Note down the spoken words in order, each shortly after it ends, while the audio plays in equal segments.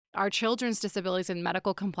Our children's disabilities and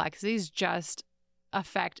medical complexities just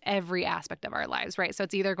affect every aspect of our lives, right? So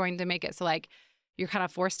it's either going to make it so like you're kind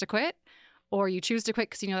of forced to quit, or you choose to quit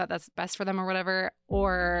because you know that that's best for them or whatever,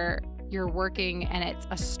 or you're working and it's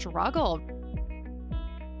a struggle.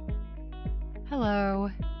 Hello,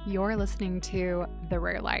 you're listening to The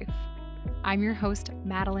Rare Life. I'm your host,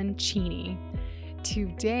 Madeline Cheney.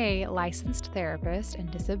 Today, licensed therapist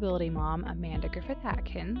and disability mom Amanda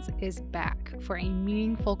Griffith-Atkins is back for a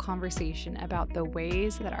meaningful conversation about the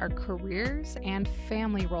ways that our careers and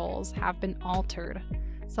family roles have been altered,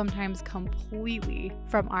 sometimes completely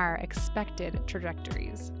from our expected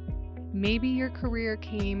trajectories. Maybe your career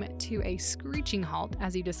came to a screeching halt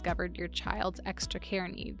as you discovered your child's extra care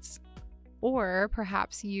needs. Or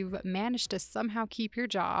perhaps you've managed to somehow keep your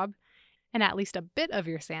job and at least a bit of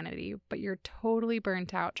your sanity, but you're totally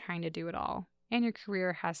burnt out trying to do it all, and your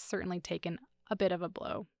career has certainly taken a bit of a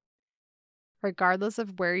blow. Regardless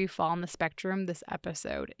of where you fall on the spectrum, this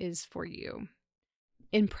episode is for you.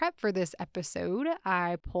 In prep for this episode,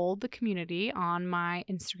 I polled the community on my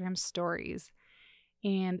Instagram stories,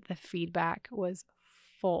 and the feedback was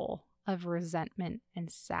full of resentment and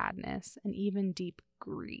sadness and even deep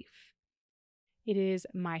grief. It is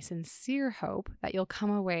my sincere hope that you'll come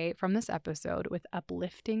away from this episode with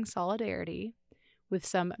uplifting solidarity, with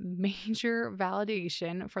some major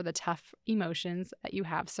validation for the tough emotions that you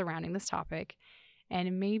have surrounding this topic,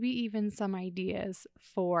 and maybe even some ideas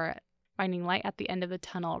for finding light at the end of the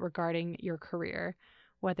tunnel regarding your career,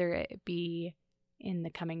 whether it be in the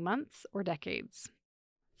coming months or decades.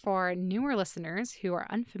 For newer listeners who are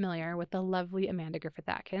unfamiliar with the lovely Amanda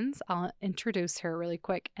Griffith-Atkins, I'll introduce her really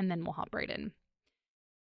quick and then we'll hop right in.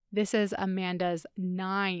 This is Amanda's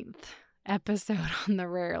 9th episode on The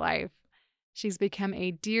Rare Life. She's become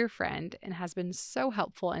a dear friend and has been so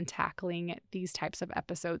helpful in tackling these types of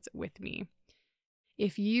episodes with me.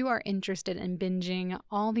 If you are interested in binging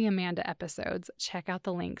all the Amanda episodes, check out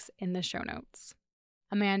the links in the show notes.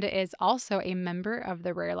 Amanda is also a member of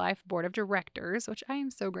the Rare Life Board of Directors, which I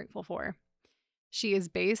am so grateful for. She is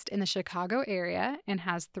based in the Chicago area and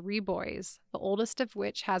has 3 boys, the oldest of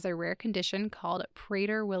which has a rare condition called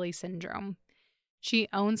Prader-Willi syndrome. She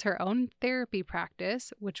owns her own therapy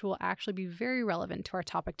practice, which will actually be very relevant to our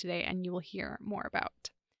topic today and you will hear more about.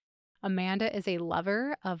 Amanda is a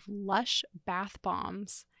lover of lush bath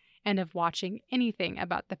bombs and of watching anything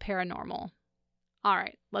about the paranormal. All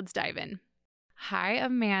right, let's dive in. Hi,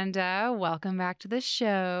 Amanda. Welcome back to the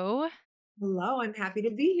show. Hello, I'm happy to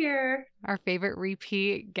be here. Our favorite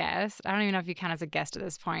repeat guest. I don't even know if you count as a guest at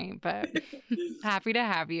this point, but happy to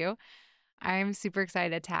have you. I'm super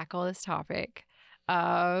excited to tackle this topic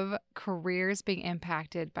of careers being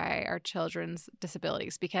impacted by our children's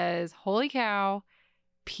disabilities because holy cow,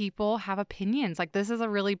 people have opinions. Like this is a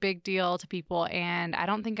really big deal to people. And I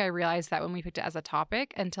don't think I realized that when we picked it as a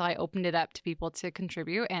topic until I opened it up to people to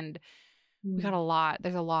contribute. And we got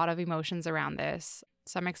there's a lot of emotions around this.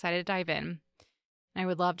 So I'm excited to dive in. I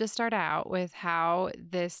would love to start out with how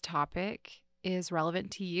this topic is relevant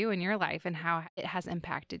to you in your life and how it has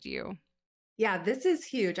impacted you. Yeah, this is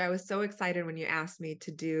huge. I was so excited when you asked me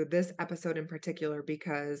to do this episode in particular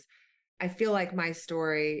because I feel like my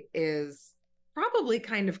story is probably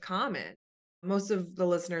kind of common. Most of the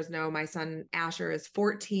listeners know my son Asher is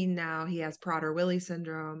 14 now. He has Prader-Willi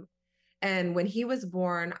syndrome. And when he was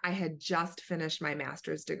born, I had just finished my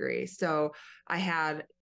master's degree. So I had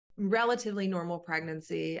relatively normal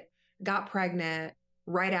pregnancy, got pregnant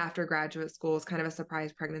right after graduate school. It was kind of a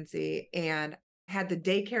surprise pregnancy and had the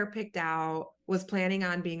daycare picked out, was planning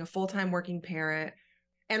on being a full-time working parent,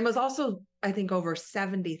 and was also, I think, over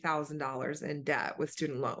 $70,000 in debt with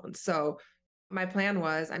student loans. So my plan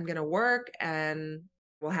was I'm going to work and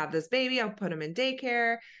we'll have this baby. I'll put him in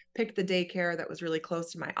daycare, picked the daycare that was really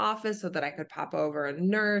close to my office so that I could pop over and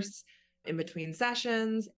nurse in between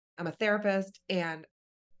sessions. I'm a therapist. And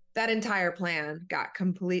that entire plan got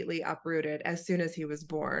completely uprooted as soon as he was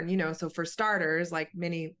born. So for starters, like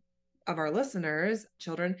many of our listeners,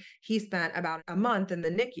 children, he spent about a month in the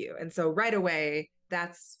NICU. And so right away,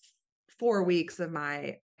 that's 4 weeks of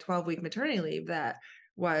my 12-week maternity leave that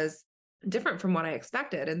was different from what I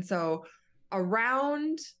expected. And so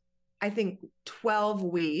around, I think, 12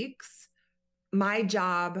 weeks, my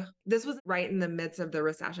job, this was right in the midst of the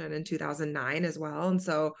recession in 2009 as well. And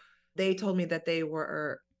so they told me that they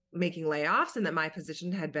were making layoffs and that my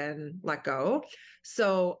position had been let go.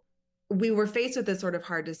 So we were faced with this sort of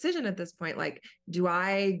hard decision at this point. Like, do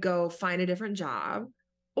I go find a different job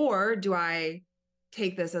or do I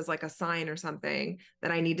take this as like a sign or something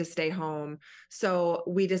that I need to stay home? So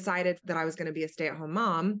we decided that I was going to be a stay-at-home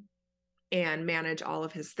mom and manage all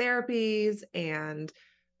of his therapies and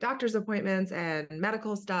doctor's appointments and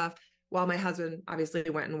medical stuff while my husband obviously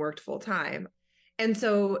went and worked full time. And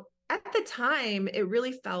so at the time, it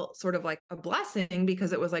really felt sort of like a blessing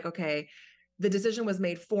because it was like, okay, the decision was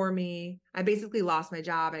made for me. I basically lost my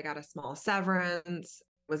job. I got a small severance,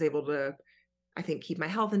 was able to, I think, keep my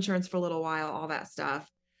health insurance for a little while, all that stuff.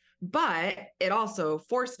 But it also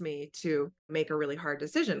forced me to make a really hard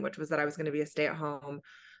decision, which was that I was going to be a stay-at-home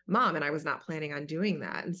mom, and I was not planning on doing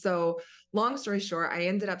that. And so, long story short, I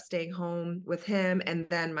ended up staying home with him and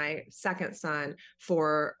then my second son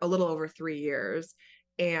for a little over 3 years.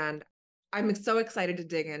 And I'm so excited to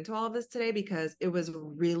dig into all of this today because it was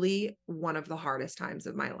really one of the hardest times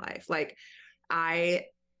of my life. Like, I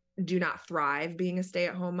do not thrive being a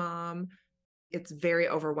stay-at-home mom. It's very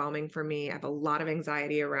overwhelming for me. I have a lot of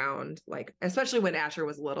anxiety around, like, especially when Asher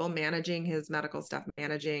was little, managing his medical stuff,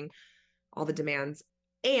 managing all the demands.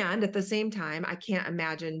 And at the same time, I can't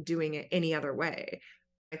imagine doing it any other way.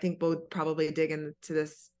 I think we'll probably dig into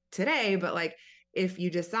this today, but like, if you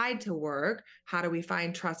decide to work, how do we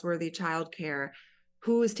find trustworthy childcare?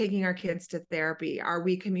 Who is taking our kids to therapy? Are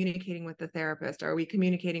we communicating with the therapist? Are we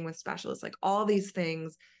communicating with specialists? Like all these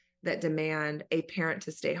things that demand a parent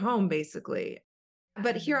to stay home, basically.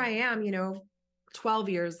 But here I am, 12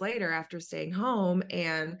 years later after staying home,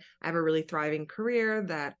 and I have a really thriving career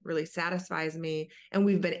that really satisfies me. And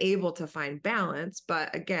we've been able to find balance.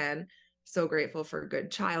 But again, so grateful for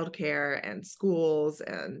good childcare and schools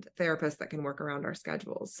and therapists that can work around our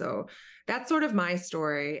schedules. So that's sort of my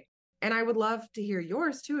story. And I would love to hear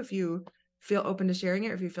yours too, if you feel open to sharing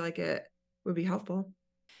it, or if you feel like it would be helpful.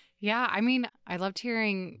 Yeah, I mean, I loved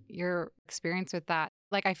hearing your experience with that.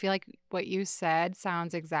 Like, I feel like what you said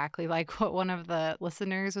sounds exactly like what one of the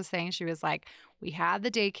listeners was saying. She was like, we had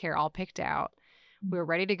the daycare all picked out. We were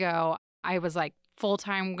ready to go. I was like, full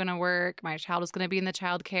time going to work. My child was going to be in the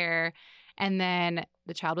childcare. And then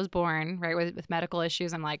the child was born, right, with medical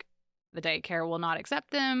issues. I'm like, the daycare will not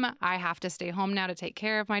accept them. I have to stay home now to take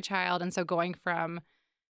care of my child. And so going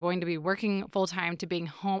to be working full time to being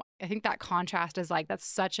home, I think that contrast is like, that's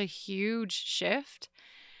such a huge shift.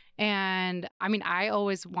 And I mean, I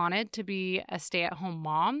always wanted to be a stay-at-home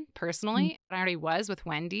mom personally. I already was with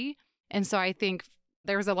Wendy. And so I think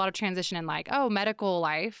there was a lot of transition in like, oh, medical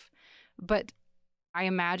life. But I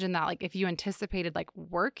imagine that like if you anticipated like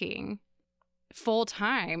working full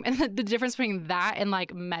time, and the difference between that and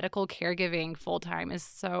like medical caregiving full time is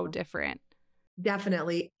so different.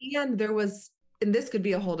 Definitely. And and this could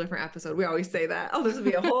be a whole different episode. We always say that. Oh, this would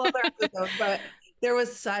be a whole other episode. But there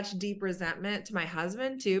was such deep resentment to my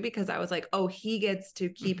husband too, because I was like, oh, he gets to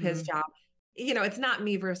keep his job. It's not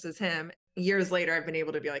me versus him. Years later, I've been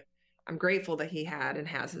able to be like, I'm grateful that he had and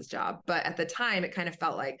has his job. But at the time, it kind of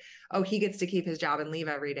felt like, oh, he gets to keep his job and leave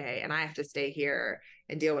every day, and I have to stay here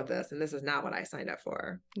and deal with this. And this is not what I signed up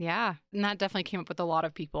for. Yeah. And that definitely came up with a lot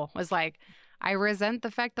of people, was like, I resent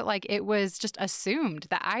the fact that like it was just assumed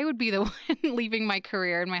that I would be the one leaving my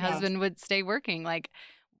career and my husband would stay working. Like,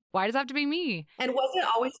 why does it have to be me? And was it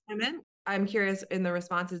always women? I'm curious in the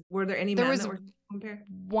responses. Were there any men that were compared?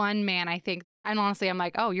 One man, I think. And honestly, I'm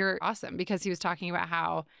like, oh, you're awesome, because he was talking about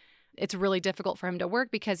how it's really difficult for him to work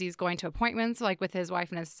because he's going to appointments like with his wife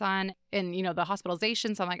and his son and, the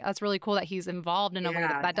hospitalization. So I'm like, that's really cool that he's involved in a way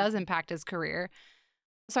that does impact his career.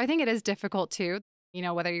 So I think it is difficult too,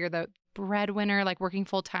 whether you're the breadwinner, like working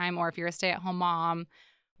full time, or if you're a stay-at-home mom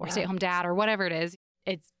or stay-at-home dad or whatever it is,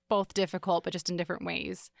 it's both difficult, but just in different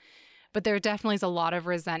ways. But there definitely is a lot of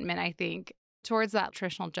resentment, I think, towards that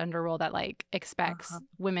traditional gender role that like expects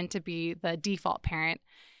women to be the default parent.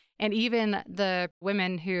 And even the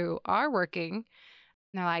women who are working,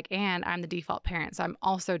 they're like, and I'm the default parent. So I'm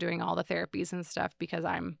also doing all the therapies and stuff because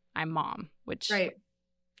I'm mom, which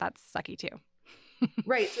that's sucky too.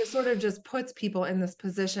 Right. So it sort of just puts people in this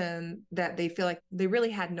position that they feel like they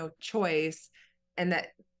really had no choice and that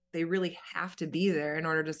they really have to be there in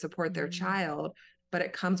order to support their child. But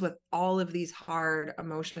it comes with all of these hard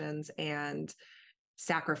emotions and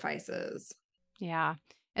sacrifices. Yeah.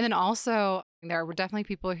 And then also there were definitely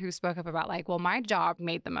people who spoke up about like, well, my job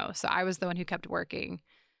made the most. So I was the one who kept working.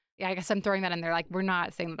 Yeah, I guess I'm throwing that in there. Like, we're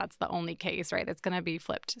not saying that that's the only case, right? That's going to be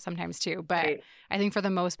flipped sometimes too. But I think for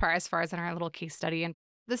the most part, as far as in our little case study, and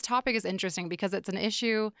this topic is interesting because it's an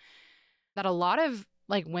issue that a lot of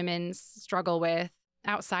like women struggle with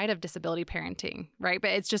outside of disability parenting, right?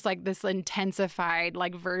 But it's just like this intensified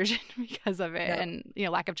like version because of it and,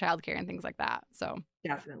 lack of childcare and things like that. So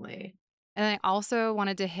definitely. And I also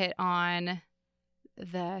wanted to hit on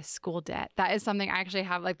the school debt. That is something I actually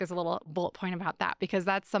have like there's a little bullet point about that, because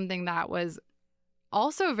that's something that was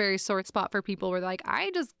also a very sore spot for people where like, I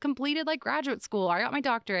just completed like graduate school, or I got my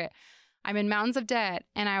doctorate. I'm in mountains of debt.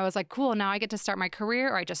 And I was like, cool, now I get to start my career,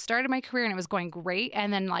 or I just started my career and it was going great.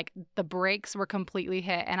 And then like the brakes were completely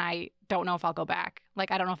hit and I don't know if I'll go back.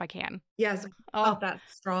 Like, I don't know if I can. Yes, I Oh, felt that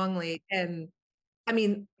strongly. And I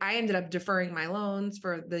mean, I ended up deferring my loans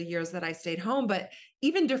for the years that I stayed home, but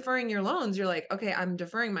even deferring your loans, you're like, okay, I'm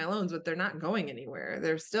deferring my loans, but they're not going anywhere.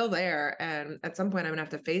 They're still there. And at some point, I'm gonna have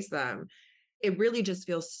to face them. It really just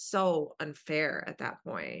feels so unfair at that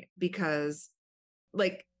point because,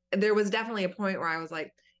 like, there was definitely a point where I was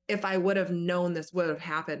like, if I would have known this would have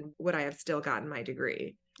happened, would I have still gotten my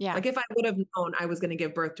degree? yeah. Like, if I would have known I was going to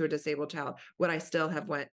give birth to a disabled child, would I still have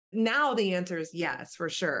went? Now the answer is yes, for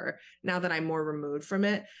sure. Now that I'm more removed from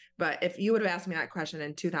it. But if you would have asked me that question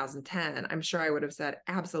in 2010, I'm sure I would have said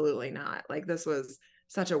absolutely not. Like, this was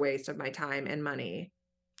such a waste of my time and money.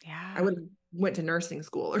 I Yeah. would have went to nursing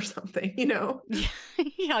school or something, you know? Yeah.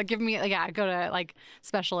 Yeah. Give me, yeah, go to like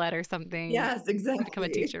special ed or something, Yes, become a exactly.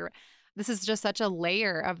 teacher. This is just such a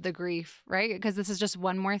layer of the grief, right? Because this is just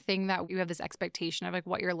one more thing that you have this expectation of like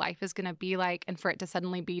what your life is going to be like. And for it to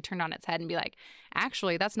suddenly be turned on its head and be like,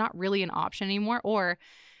 actually, that's not really an option anymore. Or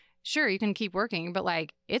sure, you can keep working, but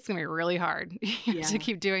like it's going to be really hard to Yeah.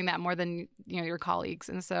 keep doing that more than, your colleagues.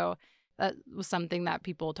 And so that was something that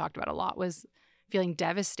people talked about a lot, was feeling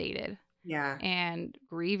devastated Yeah. and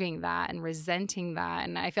grieving that and resenting that.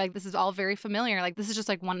 And I feel like this is all very familiar. Like this is just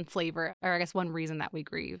like one flavor, or I guess one reason that we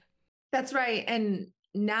grieve. That's right. And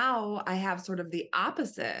now I have sort of the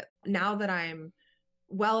opposite. Now that I'm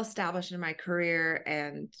well established in my career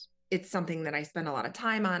and it's something that I spend a lot of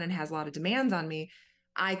time on and has a lot of demands on me,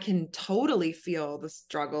 I can totally feel the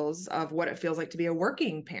struggles of what it feels like to be a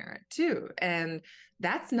working parent too. And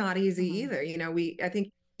that's not easy Mhm. either. I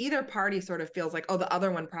think either party sort of feels like, oh, the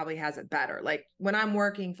other one probably has it better. Like when I'm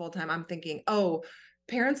working full time, I'm thinking, oh,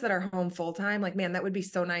 parents that are home full time, like, man, that would be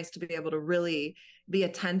so nice to be able to really be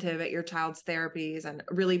attentive at your child's therapies and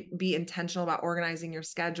really be intentional about organizing your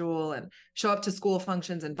schedule and show up to school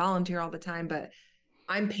functions and volunteer all the time. But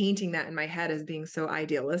I'm painting that in my head as being so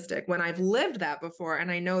idealistic when I've lived that before. And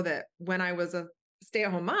I know that when I was a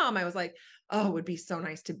stay-at-home mom, I was like, oh, it would be so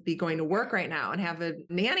nice to be going to work right now and have a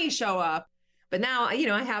nanny show up. But now, I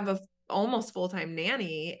have a almost full-time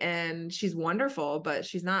nanny and she's wonderful, but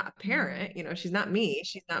she's not a Mhm. parent, she's not me,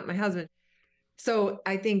 she's not my husband. So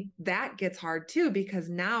I think that gets hard too, because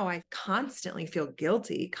now I constantly feel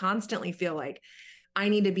guilty, constantly feel like I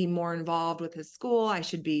need to be more involved with his school. I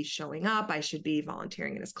should be showing up. I should be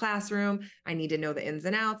volunteering in his classroom. I need to know the ins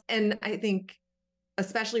and outs. And I think,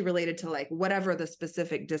 especially related to like whatever the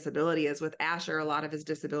specific disability is with Asher, a lot of his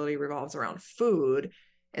disability revolves around food.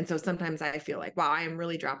 And so sometimes I feel like, wow, I am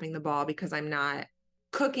really dropping the ball because I'm not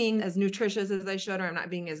cooking as nutritious as I should, or I'm not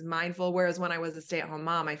being as mindful. Whereas when I was a stay-at-home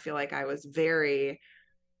mom, I feel like I was very,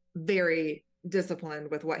 very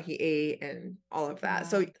disciplined with what he ate and all of that. Yeah.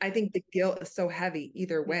 So I think the guilt is so heavy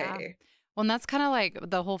either Yeah. way. Well, and that's kind of like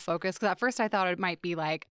the whole focus. Because at first I thought it might be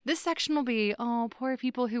like, this section will be, oh, poor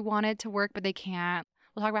people who wanted to work, but they can't.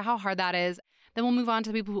 We'll talk about how hard that is. Then we'll move on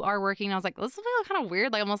to the people who are working. And I was like, this will feel kind of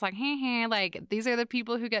weird, like almost like, hey, like these are the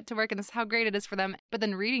people who get to work and this is how great it is for them. But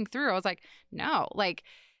then reading through, I was like, no, like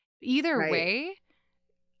either Right. way,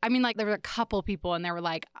 I mean, like there were a couple people and they were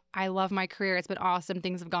like, I love my career. It's been awesome.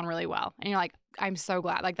 Things have gone really well. And you're like, I'm so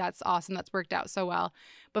glad. Like that's awesome. That's worked out so well.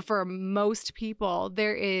 But for most people,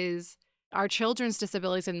 there is our children's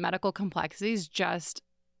disabilities and medical complexities just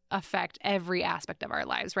affect every aspect of our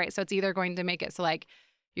lives, right? So it's either going to make it so like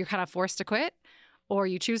you're kind of forced to quit, or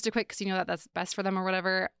you choose to quit because you know that that's best for them or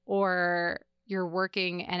whatever, or you're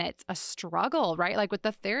working and it's a struggle, right? Like with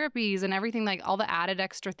the therapies and everything, like all the added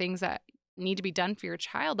extra things that need to be done for your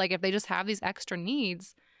child. Like if they just have these extra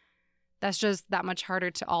needs, that's just that much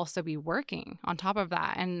harder to also be working on top of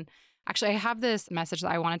that. And actually, I have this message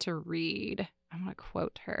that I wanted to read. I'm going to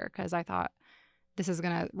quote her because I thought this is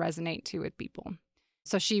going to resonate too with people.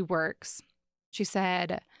 So she works. She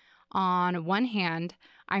said, on one hand,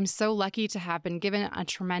 I'm so lucky to have been given a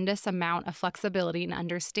tremendous amount of flexibility and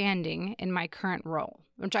understanding in my current role,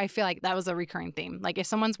 which I feel like that was a recurring theme. Like if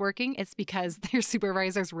someone's working, it's because their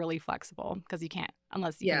supervisor's really flexible, because you can't,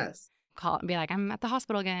 unless you can Yes. call it and be like, I'm at the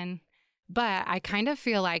hospital again. But I kind of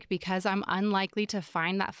feel like because I'm unlikely to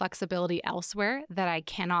find that flexibility elsewhere, that I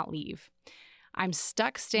cannot leave. I'm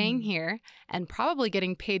stuck staying Mhm. here and probably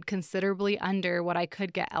getting paid considerably under what I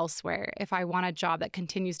could get elsewhere if I want a job that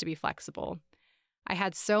continues to be flexible. I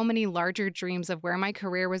had so many larger dreams of where my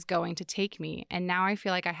career was going to take me, and now I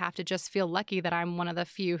feel like I have to just feel lucky that I'm one of the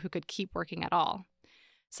few who could keep working at all.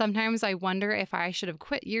 Sometimes I wonder if I should have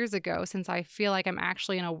quit years ago, since I feel like I'm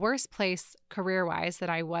actually in a worse place career-wise than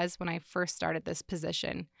I was when I first started this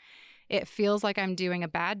position. It feels like I'm doing a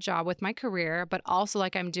bad job with my career, but also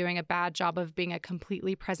like I'm doing a bad job of being a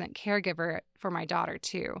completely present caregiver for my daughter,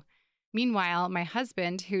 too. Meanwhile, my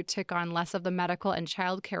husband, who took on less of the medical and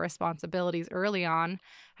childcare responsibilities early on,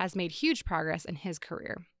 has made huge progress in his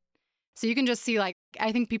career. So you can just see, like,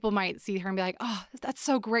 I think people might see her and be like, oh, that's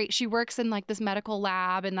so great. She works in like this medical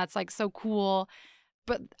lab and that's like so cool.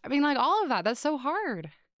 But I mean, like all of that, that's so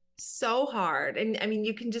hard. So hard. And I mean,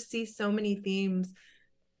 you can just see so many themes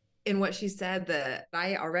in what she said that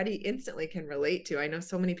I already instantly can relate to. I know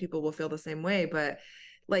so many people will feel the same way, but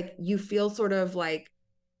like you feel sort of like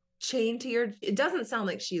chained to it doesn't sound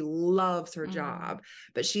like she loves her job,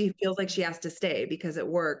 but she feels like she has to stay because it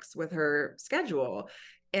works with her schedule.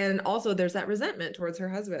 And also there's that resentment towards her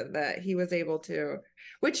husband that he was able to,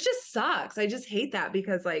 which just sucks. I just hate that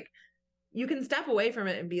because like you can step away from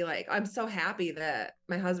it and be like, I'm so happy that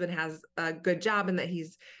my husband has a good job and that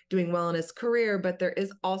he's doing well in his career. But there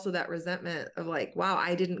is also that resentment of like, wow,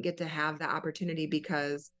 I didn't get to have that opportunity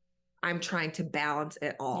because I'm trying to balance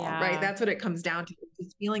it all, right? Yeah. That's what it comes down to.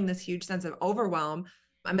 Just feeling this huge sense of overwhelm.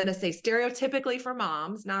 I'm going to say stereotypically for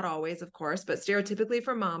moms, not always, of course, but stereotypically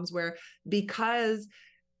for moms, where because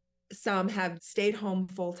some have stayed home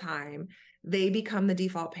full time, they become the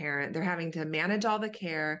default parent. They're having to manage all the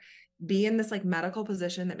care, be in this like medical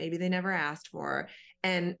position that maybe they never asked for.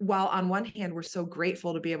 And while on one hand, we're so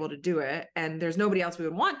grateful to be able to do it, and there's nobody else we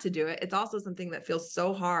would want to do it, it's also something that feels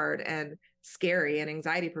so hard and scary and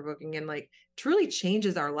anxiety provoking and like truly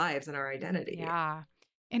changes our lives and our identity. Yeah.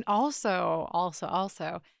 And also,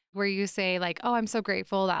 where you say, like, oh, I'm so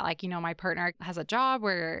grateful that, like, my partner has a job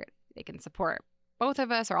where they can support both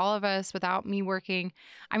of us or all of us without me working.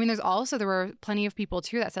 I mean, there were plenty of people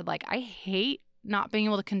too that said, like, I hate not being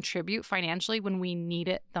able to contribute financially when we need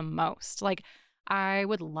it the most. Like, I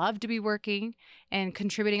would love to be working and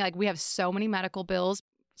contributing. Like, we have so many medical bills,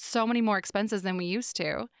 so many more expenses than we used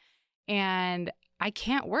to. And I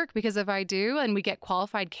can't work because if I do and we get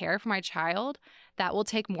qualified care for my child, that will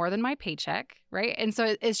take more than my paycheck, right? And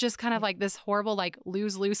so it's just kind of like this horrible, like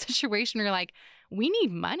lose-lose situation where you're like, we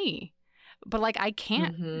need money, but like I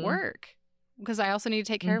can't work because I also need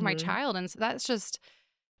to take care of my child. And so that's just,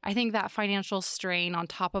 I think that financial strain on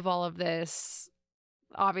top of all of this,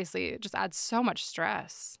 obviously, it just adds so much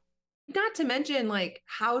stress. Not to mention, like,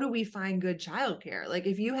 how do we find good childcare? Like,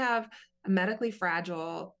 if you have a medically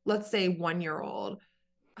fragile, let's say 1-year-old,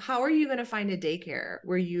 how are you going to find a daycare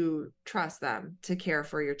where you trust them to care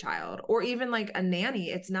for your child? Or even like a nanny,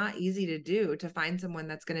 it's not easy to do, to find someone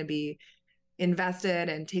that's going to be invested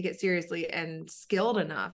and take it seriously and skilled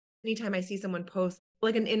enough. Anytime I see someone post,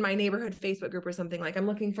 like in my neighborhood Facebook group or something, like I'm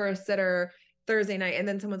looking for a sitter Thursday night, and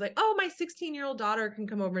then someone's like, oh, my 16-year-old daughter can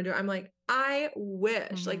come over and do it. I'm like, I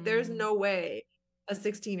wish. Like, there's no way a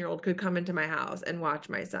 16-year-old could come into my house and watch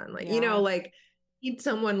my son. Like, like need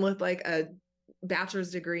someone with like a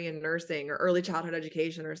bachelor's degree in nursing or early childhood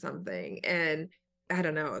education or something. And I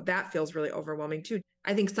don't know, that feels really overwhelming too.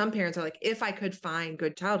 I think some parents are like, if I could find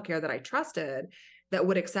good childcare that I trusted that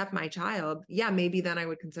would accept my child, yeah, maybe then I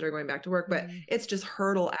would consider going back to work. But it's just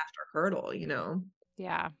hurdle after hurdle,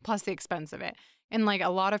 Yeah. Plus the expense of it. And like a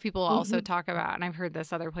lot of people also talk about, and I've heard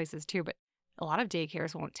this other places too, but a lot of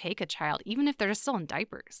daycares won't take a child, even if they're just still in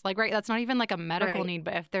diapers. Like, right. That's not even like a medical need,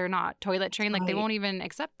 but if they're not toilet trained, like they won't even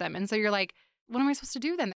accept them. And so you're like, what am I supposed to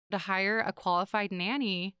do then? To hire a qualified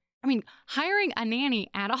nanny? I mean, hiring a nanny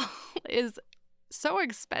at all is so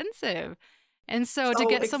expensive. And so to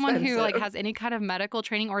get someone who like has any kind of medical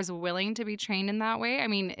training or is willing to be trained in that way, I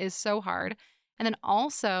mean, is so hard. And then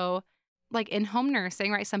also like in-home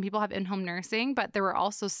nursing, right? Some people have in-home nursing, but there were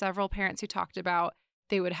also several parents who talked about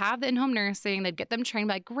they would have the in-home nursing, they'd get them trained,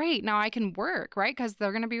 like, great, now I can work, right? Because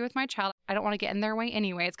they're going to be with my child. I don't want to get in their way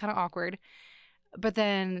anyway. It's kind of awkward. But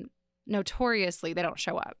then notoriously, they don't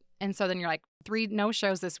show up. And so then you're like, 3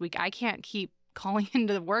 no-shows this week. I can't keep calling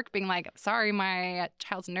into work being like, sorry, my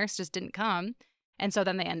child's nurse just didn't come. And so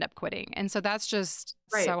then they end up quitting. And so that's just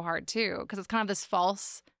so hard too, because it's kind of this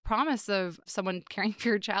false promise of someone caring for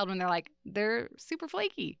your child when they're super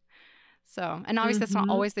flaky. So, and obviously that's not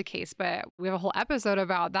always the case, but we have a whole episode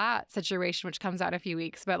about that situation, which comes out in a few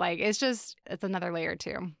weeks. But like, it's another layer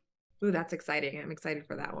too. Ooh, that's exciting. I'm excited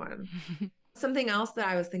for that one. Something else that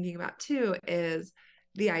I was thinking about too is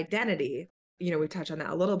the identity. We touched on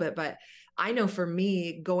that a little bit, but I know for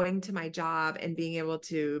me, going to my job and being able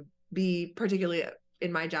to be, particularly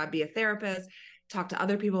in my job, be a therapist, talk to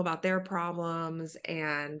other people about their problems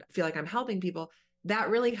and feel like I'm helping people, that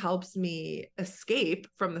really helps me escape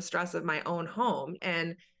from the stress of my own home.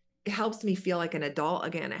 And it helps me feel like an adult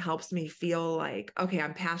again. It helps me feel like, okay,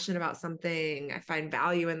 I'm passionate about something. I find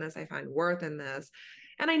value in this. I find worth in this.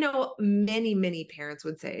 And I know many, many parents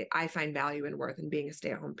would say, I find value and worth in being a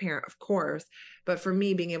stay-at-home parent, of course. But for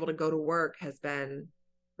me, being able to go to work has been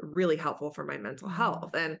really helpful for my mental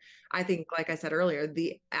health. And I think, like I said earlier,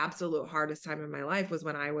 the absolute hardest time in my life was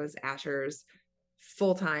when I was Asher's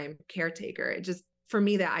full-time caretaker. It just, for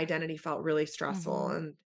me, that identity felt really stressful.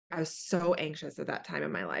 And I was so anxious at that time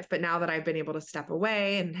in my life. But now that I've been able to step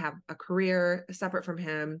away and have a career separate from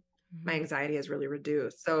him, my anxiety has really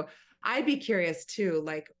reduced. So I'd be curious too,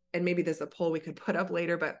 like, and maybe there's a poll we could put up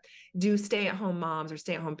later, but do stay-at-home moms or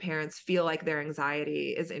stay-at-home parents feel like their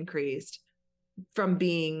anxiety is increased from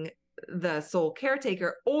being the sole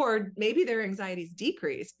caretaker, or maybe their anxiety is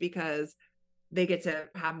decreased because they get to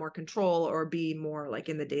have more control or be more like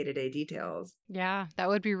in the day-to-day details? Yeah, that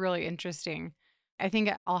would be really interesting. I think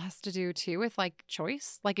it all has to do too with like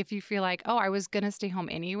choice. Like if you feel like, oh, I was going to stay home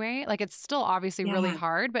anyway, like it's still obviously really Yeah.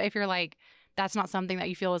 hard. But if you're like, that's not something that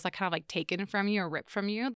you feel is like kind of like taken from you or ripped from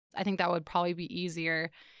you, I think that would probably be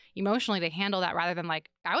easier emotionally to handle that rather than like,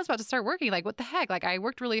 I was about to start working. Like, what the heck? Like, I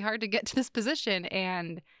worked really hard to get to this position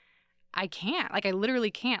and I can't. Like, I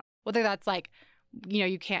literally can't. Whether that's like,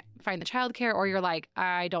 you can't find the childcare or you're like,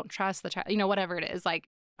 I don't trust the child, whatever it is. Like,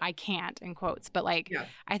 I can't in quotes, but like, Yeah.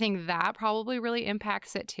 I think that probably really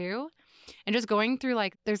impacts it too. And just going through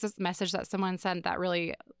like, there's this message that someone sent that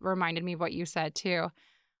really reminded me of what you said too.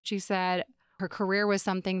 She said her career was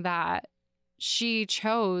something that she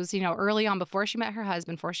chose, early on before she met her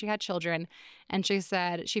husband, before she had children. And she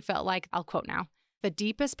said she felt like, I'll quote now, the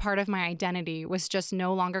deepest part of my identity was just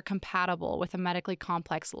no longer compatible with a medically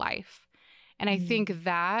complex life. And I think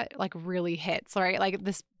that like really hits, right? Like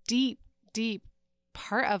this deep, deep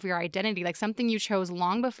part of your identity, like something you chose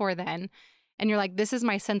long before then. And you're like, this is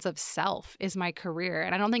my sense of self, is my career.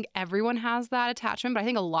 And I don't think everyone has that attachment, but I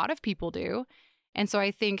think a lot of people do. And so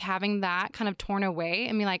I think having that kind of torn away,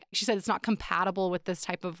 I mean, like she said, it's not compatible with this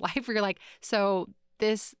type of life where you're like, so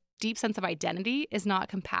this deep sense of identity is not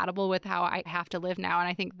compatible with how I have to live now. And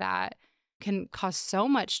I think that can cause so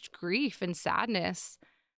much grief and sadness.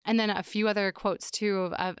 And then a few other quotes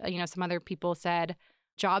too of some other people said,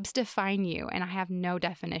 jobs define you and I have no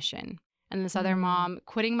definition. And this other mom,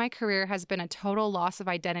 quitting my career has been a total loss of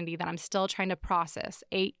identity that I'm still trying to process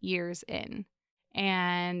 8 years in.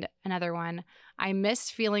 And another one, I miss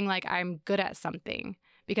feeling like I'm good at something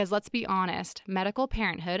because let's be honest, medical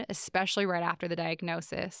parenthood, especially right after the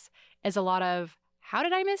diagnosis, is a lot of, how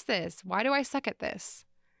did I miss this? Why do I suck at this?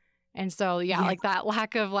 And so, yeah, like that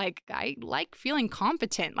lack of like, I like feeling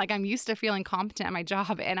competent. Like I'm used to feeling competent at my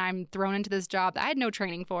job and I'm thrown into this job that I had no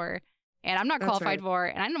training for and I'm not qualified for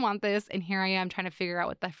and I didn't want this. And here I am trying to figure out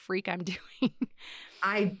what the freak I'm doing.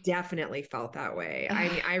 I definitely felt that way. I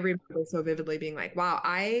mean, I remember so vividly being like, wow,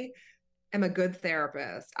 I am a good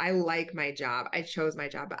therapist. I like my job. I chose my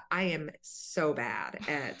job, but I am so bad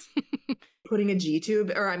at putting a G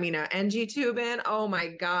tube or an NG tube in. Oh my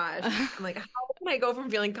gosh. I'm like, how can I go from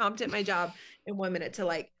feeling competent at my job in 1 minute to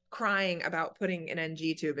like crying about putting an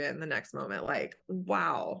NG tube in the next moment? Like,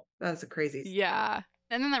 wow, that's a crazy. Yeah.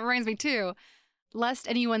 And then that reminds me too, lest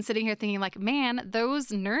anyone sitting here thinking like, man,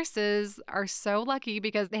 those nurses are so lucky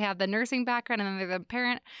because they have the nursing background and then they're the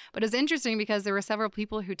parent. But it's interesting because there were several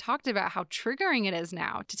people who talked about how triggering it is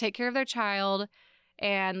now to take care of their child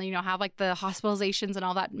and, have like the hospitalizations and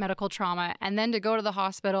all that medical trauma. And then to go to the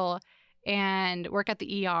hospital and work at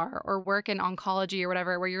the ER or work in oncology or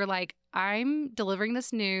whatever, where you're like, I'm delivering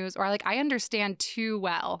this news or like, I understand too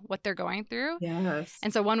well what they're going through. Yes.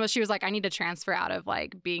 And so she was like, I need to transfer out of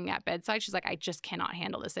like being at bedside. She's like, I just cannot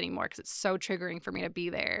handle this anymore because it's so triggering for me to be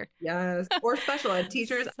there. Yes. Or special ed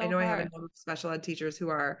teachers. So I know I have a hard. number of special ed teachers who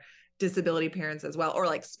are disability parents as well, or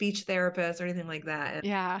like speech therapists or anything like that. And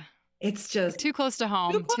Yeah. it's just Too close to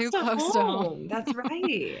home. too close to home. That's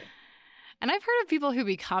right. And I've heard of people who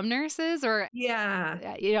become nurses or, Yeah.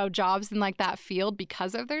 jobs in like that field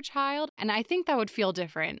because of their child. And I think that would feel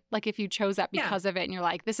different. Like if you chose that because of it and you're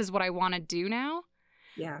like, this is what I want to do now.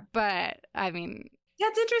 Yeah. But I mean. Yeah,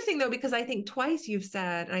 it's interesting though, because I think twice you've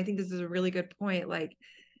said, and I think this is a really good point, like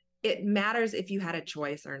it matters if you had a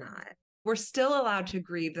choice or not. We're still allowed to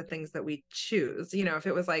grieve the things that we choose. If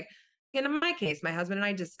it was like, in my case, my husband and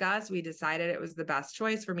I discussed, we decided it was the best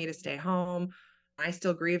choice for me to stay home. I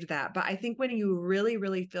still grieved that. But I think when you really,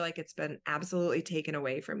 really feel like it's been absolutely taken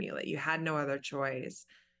away from you, that you had no other choice,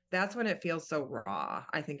 that's when it feels so raw,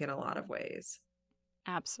 I think, in a lot of ways.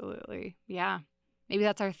 Absolutely. Yeah. Maybe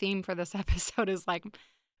that's our theme for this episode is like,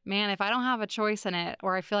 man, if I don't have a choice in it,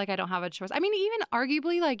 or I feel like I don't have a choice. I mean, even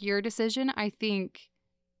arguably like your decision, I think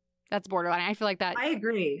that's borderline. I feel like that. I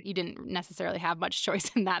agree. You didn't necessarily have much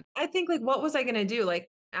choice in that. I think like, what was I going to do? Like,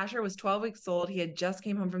 Asher was 12 weeks old. He had just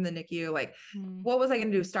came home from the NICU. Like, Mm. what was I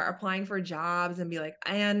going to do? Start applying for jobs and be like,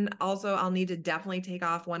 and also I'll need to definitely take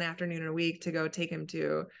off one afternoon a week to go take him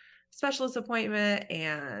to specialist appointment.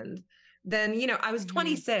 And then, I was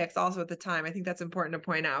 26 also at the time. I think that's important to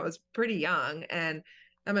point out. I was pretty young, and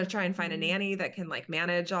I'm going to try and find a nanny that can like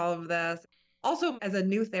manage all of this. Also, as a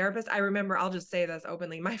new therapist, I remember, I'll just say this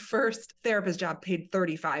openly, my first therapist job paid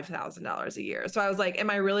 $35,000 a year. So I was like,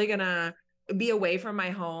 am I really going to be away from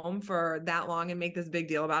my home for that long and make this big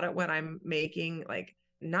deal about it when I'm making like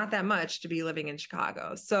not that much to be living in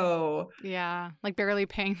Chicago? So Yeah, like barely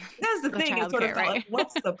paying that's the thing. It sort of childcare, felt right? like,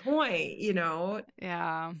 what's the point,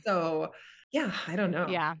 Yeah. So yeah, I don't know.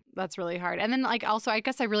 Yeah, that's really hard. And then like also I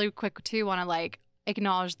guess I really quick too want to like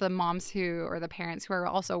acknowledge the moms who or the parents who are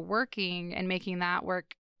also working and making that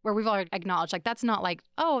work where we've already acknowledged like that's not like,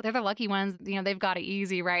 oh, they're the lucky ones, they've got it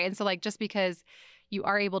easy, right? And so like just because you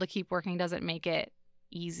are able to keep working doesn't make it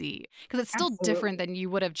easy because it's still different Absolutely. than you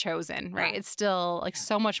would have chosen, right? Yeah. It's still like Yeah.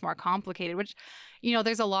 so much more complicated, which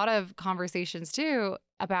there's a lot of conversations too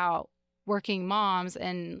about working moms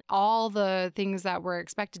and all the things that we're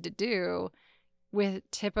expected to do with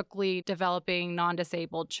typically developing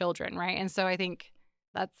non-disabled children, right? And so I think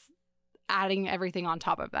that's adding everything on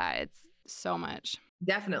top of that. It's so much.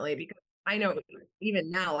 Definitely, because I know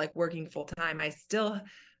even now, like working full time, I still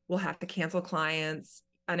will have to cancel clients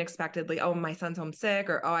unexpectedly. Oh, my son's home sick,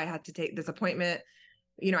 or oh, I had to take this appointment.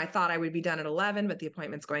 I thought I would be done at 11, but the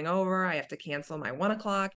appointment's going over. I have to cancel my 1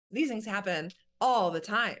 o'clock. These things happen all the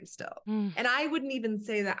time still. Mm. And I wouldn't even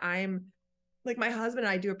say that I'm like, my husband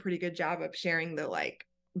and I do a pretty good job of sharing the like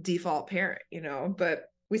default parent, but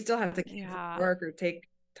we still have to cancel work or take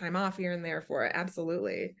time off here and there for it.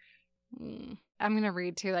 Absolutely. I'm going to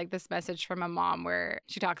read too like this message from a mom where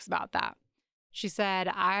she talks about that. She said,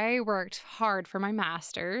 I worked hard for my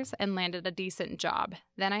master's and landed a decent job.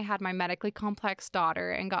 Then I had my medically complex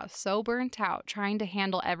daughter and got so burnt out trying to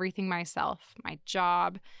handle everything myself, my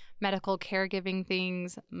job, medical caregiving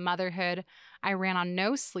things, motherhood. I ran on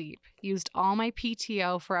no sleep, used all my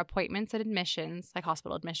PTO for appointments and admissions, like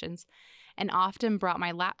hospital admissions, and often brought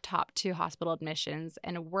my laptop to hospital admissions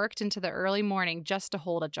and worked into the early morning just to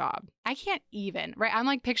hold a job. I can't even, right? I'm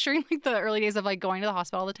like picturing like the early days of like going to the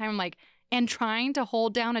hospital all the time. I'm like, and trying to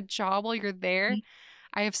hold down a job while you're there.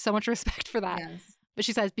 I have so much respect for that. Yes. But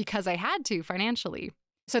she says, because I had to financially.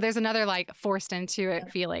 So there's another like forced into it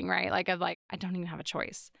feeling, right? Like of like, I don't even have a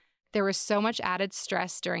choice. There was so much added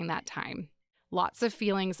stress during that time. Lots of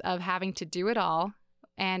feelings of having to do it all.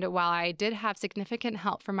 And while I did have significant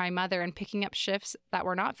help from my mother in picking up shifts that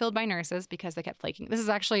were not filled by nurses because they kept flaking. This is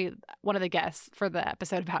actually one of the guests for the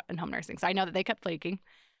episode about in-home nursing. So I know that they kept flaking.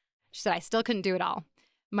 She said, I still couldn't do it all.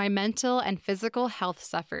 My mental and physical health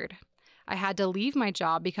suffered. I had to leave my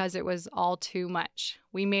job because it was all too much.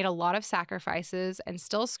 We made a lot of sacrifices and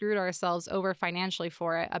still screwed ourselves over financially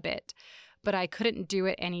for it a bit, but I couldn't do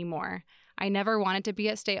it anymore. I never wanted to be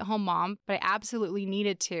a stay-at-home mom, but I absolutely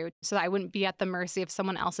needed to so that I wouldn't be at the mercy of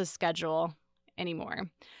someone else's schedule anymore.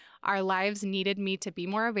 Our lives needed me to be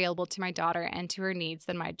more available to my daughter and to her needs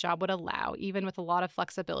than my job would allow, even with a lot of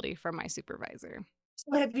flexibility from my supervisor.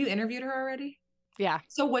 So have you interviewed her already? Yeah.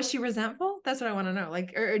 So was she resentful? That's what I want to know.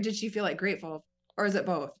 Like, or did she feel like grateful, or is it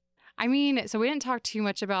both? I mean, so we didn't talk too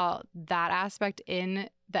much about that aspect in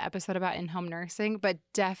the episode about in-home nursing, but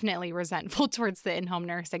definitely resentful towards the in-home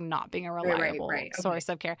nursing not being a reliable source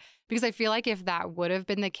of care. Because I feel like if that would have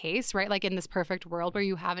been the case, right, like in this perfect world where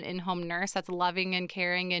you have an in-home nurse that's loving and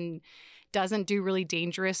caring and doesn't do really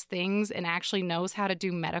dangerous things and actually knows how to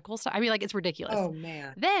do medical stuff. I mean, like, it's ridiculous. Oh,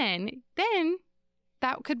 man. Then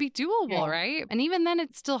that could be doable, right? And even then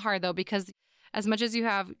it's still hard though, because as much as you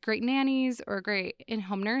have great nannies or great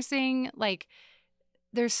in-home nursing, like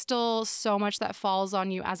there's still so much that falls on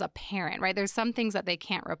you as a parent, right? There's some things that they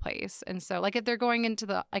can't replace. And so like if they're going into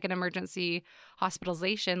the like an emergency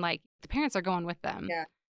hospitalization, like the parents are going with them. Yeah.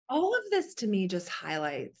 All of this to me just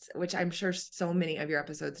highlights, which I'm sure so many of your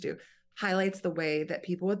episodes do, highlights the way that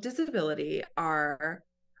people with disability are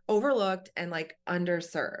overlooked and like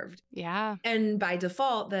underserved. Yeah. And by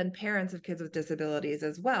default, then parents of kids with disabilities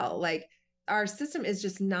as well. Like our system is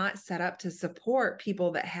just not set up to support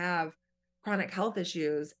people that have chronic health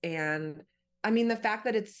issues. And I mean, the fact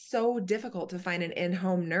that it's so difficult to find an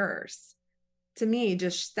in-home nurse to me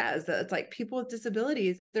just says that it's like people with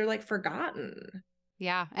disabilities, they're like forgotten.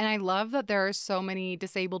 Yeah. And I love that there are so many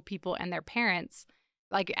disabled people and their parents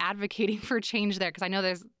like advocating for change there. Cause I know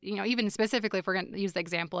there's, even specifically if we're going to use the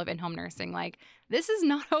example of in-home nursing, like this is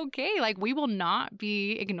not okay. Like we will not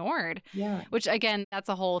be ignored. Yeah. Which again, that's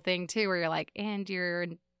a whole thing too, where you're like, and you're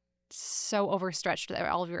so overstretched with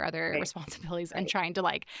all of your other Right. responsibilities and Right. trying to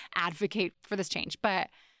like advocate for this change. But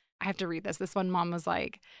I have to read this. This one mom was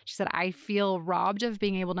like, she said, I feel robbed of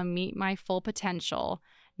being able to meet my full potential,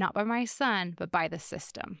 not by my son, but by the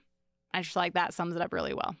system. I just feel like that sums it up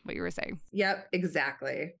really well, what you were saying. Yep,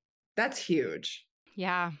 exactly. That's huge.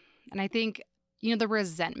 Yeah. And I think, the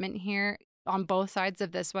resentment here on both sides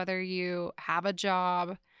of this, whether you have a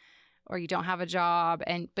job or you don't have a job,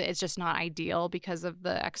 but it's just not ideal because of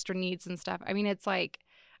the extra needs and stuff. I mean, it's like,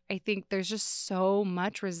 I think there's just so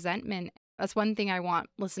much resentment. That's one thing I want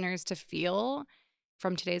listeners to feel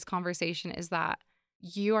from today's conversation is that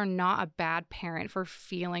you are not a bad parent for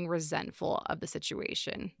feeling resentful of the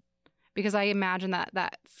situation. Because I imagine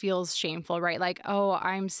that feels shameful, right? Like, oh,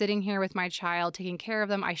 I'm sitting here with my child, taking care of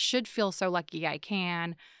them. I should feel so lucky I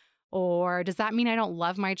can. Or does that mean I don't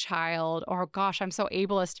love my child? Or gosh, I'm so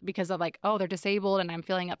ableist because of like, oh, they're disabled and I'm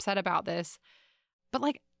feeling upset about this. But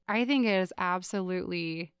like, I think it is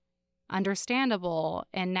absolutely understandable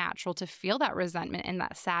and natural to feel that resentment and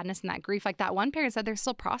that sadness and that grief. Like that one parent said they're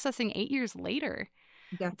still processing 8 years later.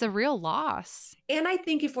 Yeah. It's a real loss. And I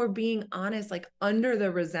think if we're being honest, like under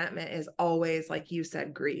the resentment is always, like you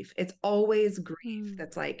said, grief. It's always grief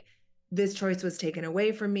that's like, this choice was taken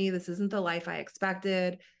away from me. This isn't the life I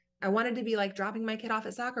expected. I wanted to be like dropping my kid off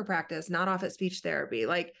at soccer practice, not off at speech therapy.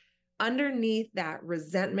 Like underneath that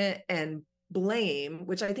resentment and blame,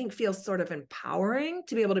 which I think feels sort of empowering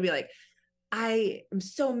to be able to be like, I am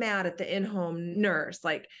so mad at the in-home nurse.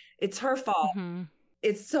 Like it's her fault. Mm-hmm.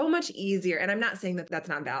 It's so much easier. And I'm not saying that that's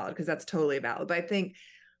not valid because that's totally valid, but I think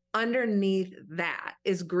underneath that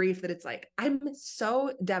is grief that it's like, I'm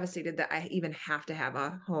so devastated that I even have to have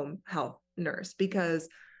a home health nurse because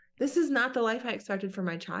this is not the life I expected for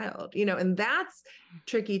my child, and that's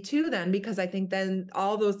tricky too, then, because I think then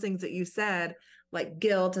all those things that you said, like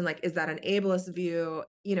guilt and like, is that an ableist view?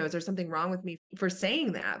 Is there something wrong with me for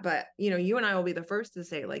saying that? But, you and I will be the first to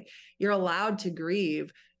say, like, you're allowed to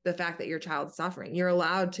grieve the fact that your child's suffering. You're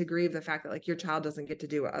allowed to grieve the fact that like your child doesn't get to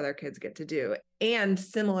do what other kids get to do. And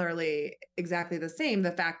similarly, exactly the same,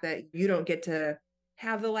 the fact that you don't get to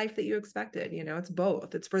have the life that you expected. It's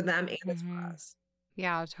both. It's for them and it's for us.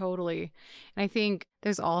 Yeah, totally. And I think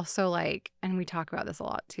there's also like, and we talk about this a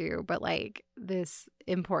lot too, but like this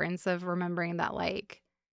importance of remembering that like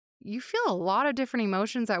you feel a lot of different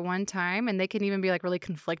emotions at one time and they can even be like really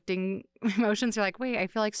conflicting emotions. You're like, wait, I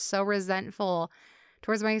feel like so resentful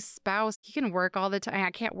towards my spouse. He can work all the time. I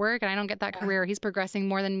can't work and I don't get that career. He's progressing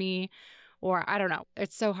more than me, or I don't know.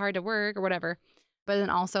 It's so hard to work or whatever. But then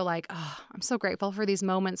also like, oh, I'm so grateful for these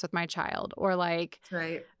moments with my child, or like,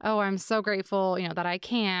 Right. oh, I'm so grateful, that I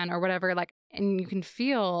can, or whatever. Like, and you can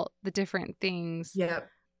feel the different things Yep.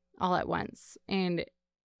 all at once. And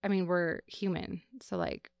I mean, we're human. So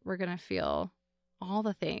like, we're going to feel all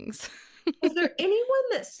the things. Was there anyone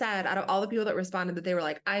that said, out of all the people that responded, that they were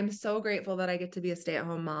like, I'm so grateful that I get to be a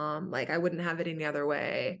stay-at-home mom. Like I wouldn't have it any other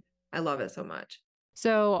way. I love it so much.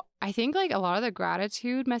 So I think like a lot of the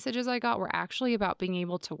gratitude messages I got were actually about being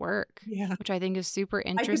able to work, Yeah. which I think is super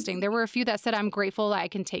interesting. There were a few that said, I'm grateful that I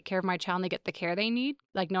can take care of my child and they get the care they need,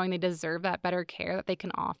 like knowing they deserve that better care that they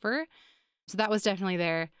can offer. So that was definitely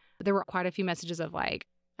there. There were quite a few messages of like,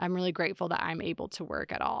 I'm really grateful that I'm able to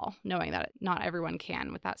work at all, knowing that not everyone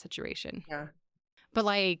can with that situation. Yeah. But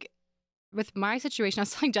like with my situation, I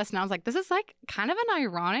was telling Justin, I was like, this is like kind of an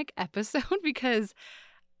ironic episode because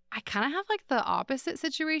I kind of have like the opposite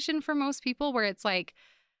situation for most people where it's like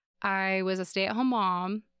I was a stay-at-home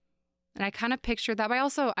mom and I kind of pictured that.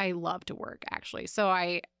 But I love to work actually. So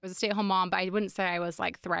I was a stay-at-home mom, but I wouldn't say I was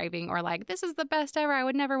like thriving or like, this is the best ever. I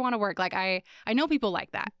would never want to work. Like I know people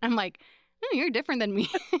like that. I'm like, you're different than me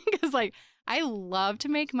because like I love to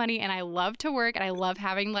make money and I love to work and I love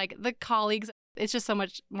having like the colleagues. It's just so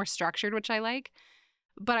much more structured, which I like.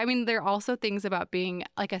 But I mean, there are also things about being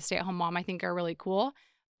like a stay-at-home mom I think are really cool.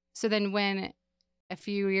 So then when a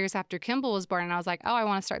few years after Kimball was born and I was like, oh, I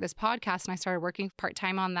want to start this podcast. And I started working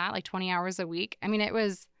part-time on that, like 20 hours a week. I mean, it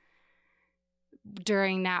was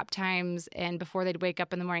during nap times and before they'd wake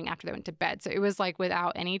up in the morning after they went to bed. So it was like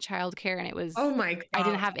without any childcare. And it was, oh my God. I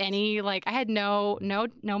didn't have any, like I had no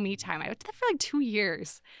me time. I did that for like 2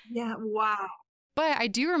 years. Yeah. Wow. But I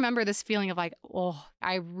do remember this feeling of like, oh,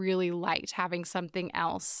 I really liked having something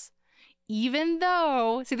else. Even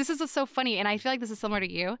though, see, this is so funny, and I feel like this is similar to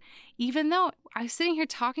you, even though I was sitting here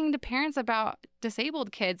talking to parents about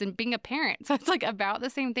disabled kids and being a parent. So it's like about the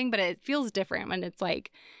same thing, but it feels different when it's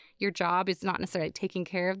like your job is not necessarily taking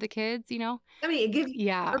care of the kids, I mean, it gives you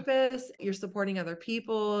Yeah. purpose. You're supporting other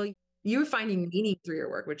people. You're finding meaning through your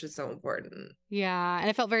work, which is so important. Yeah. And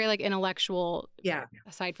it felt very like intellectual Yeah.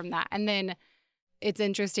 aside from that. And then it's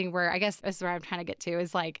interesting where I guess this is where I'm trying to get to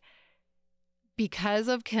is like, because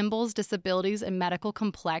of Kimball's disabilities and medical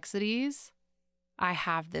complexities, I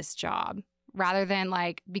have this job. Rather than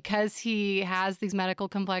like, because he has these medical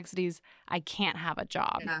complexities, I can't have a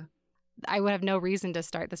job. Yeah. I would have no reason to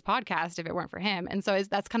start this podcast if it weren't for him. And so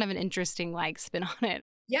that's kind of an interesting like spin on it.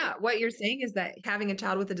 Yeah. What you're saying is that having a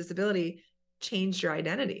child with a disability changed your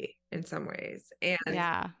identity in some ways. And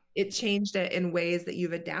Yeah. it changed it in ways that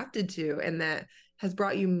you've adapted to and that has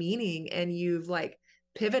brought you meaning, and you've like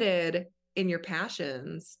pivoted in your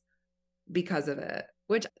passions because of it,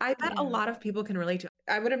 which I bet a lot of people can relate to.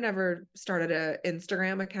 I would have never started an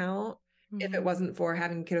Instagram account if it wasn't for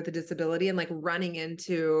having a kid with a disability and like running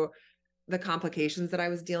into the complications that I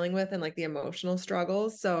was dealing with and like the emotional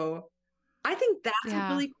struggles. So I think that's a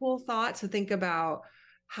really cool thought to think about.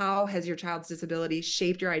 How has your child's disability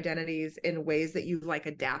shaped your identities in ways that you've like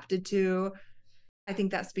adapted to? I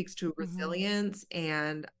think that speaks to resilience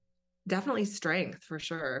and definitely strength for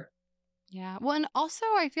sure. Yeah. Well, and also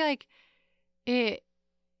I feel like it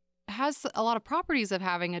has a lot of properties of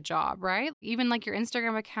having a job, right? Even like your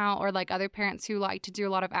Instagram account or like other parents who like to do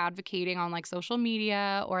a lot of advocating on like social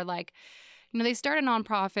media or like, they start a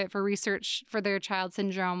nonprofit for research for their child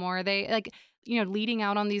syndrome, or they like, leading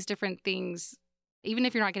out on these different things. Even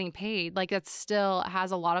if you're not getting paid, like that still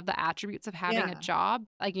has a lot of the attributes of having a job.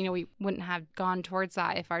 Like, we wouldn't have gone towards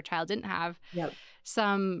that if our child didn't have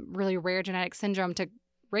some really rare genetic syndrome to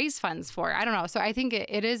raise funds for. I don't know. So I think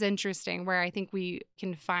it is interesting where I think we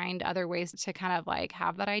can find other ways to kind of like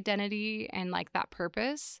have that identity and like that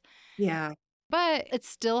purpose. Yeah. But it's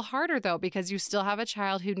still harder though, because you still have a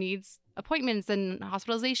child who needs appointments and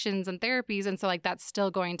hospitalizations and therapies. And so like that's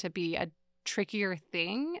still going to be a trickier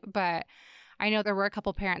thing. But I know there were a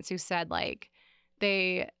couple parents who said like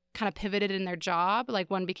they kind of pivoted in their job. Like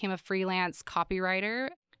one became a freelance copywriter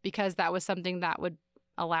because that was something that would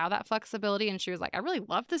allow that flexibility. And she was like, I really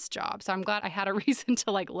love this job. So I'm glad I had a reason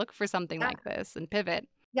to like look for something like this and pivot.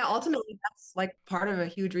 Yeah, ultimately, that's like part of a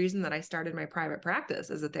huge reason that I started my private practice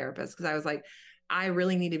as a therapist, because I was like, I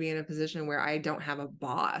really need to be in a position where I don't have a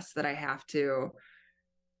boss that I have to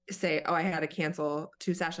say, oh, I had to cancel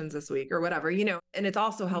 2 sessions this week or whatever, and it's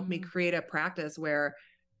also helped me create a practice where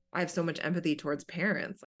I have so much empathy towards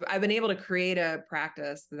parents. I've been able to create a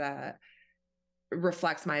practice that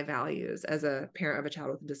reflects my values as a parent of a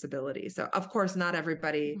child with a disability. So of course, not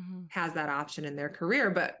everybody has that option in their career,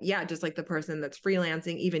 but yeah, just like the person that's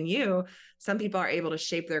freelancing, even you, some people are able to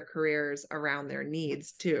shape their careers around their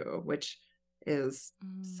needs too, which is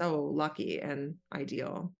so lucky and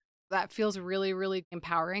ideal. That feels really, really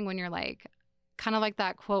empowering when you're like, kind of like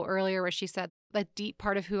that quote earlier where she said, the deep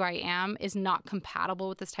part of who I am is not compatible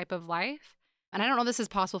with this type of life. And I don't know if this is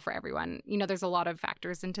possible for everyone. There's a lot of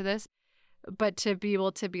factors into this, but to be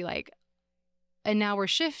able to be like, and now we're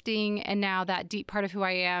shifting, and now that deep part of who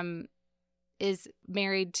I am is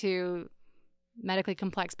married to medically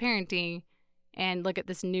complex parenting, and look at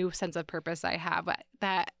this new sense of purpose I have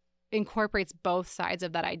that incorporates both sides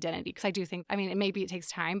of that identity. Because I do think, maybe it takes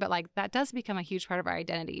time, but like that does become a huge part of our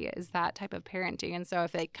identity, is that type of parenting. And so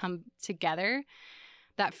if they come together,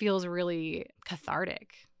 that feels really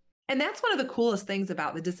cathartic. And that's one of the coolest things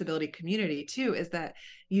about the disability community too, is that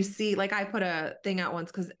you see, like I put a thing out once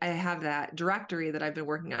because I have that directory that I've been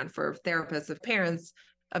working on for therapists of parents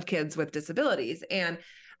of kids with disabilities. And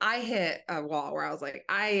I hit a wall where I was like,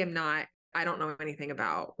 I don't know anything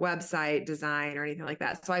about website design or anything like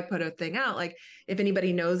that. So I put a thing out, like, if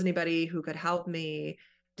anybody knows anybody who could help me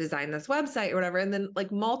design this website or whatever. And then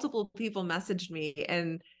like multiple people messaged me,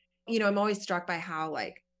 and, I'm always struck by how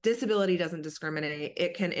like disability doesn't discriminate.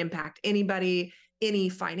 It can impact anybody, any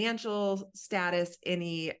financial status,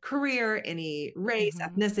 any career, any race,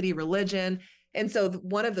 ethnicity, religion. And so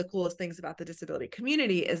one of the coolest things about the disability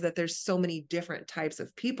community is that there's so many different types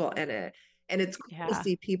of people in it. And it's cool to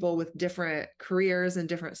see people with different careers and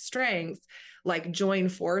different strengths like join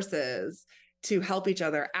forces to help each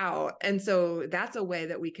other out. And so that's a way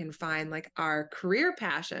that we can find like our career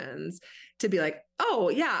passions to be like, oh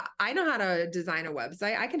yeah, I know how to design a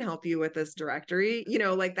website. I can help you with this directory.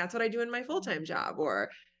 Like that's what I do in my full-time job,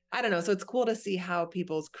 or I don't know. So it's cool to see how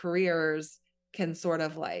people's careers can sort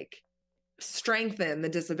of like strengthen the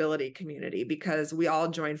disability community, because we all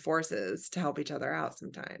join forces to help each other out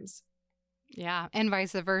sometimes. Yeah. And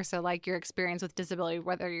vice versa, like your experience with disability,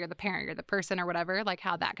 whether you're the parent, you're the person or whatever, like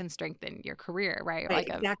how that can strengthen your career, right? Right,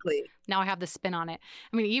 Like exactly. Now I have the spin on it.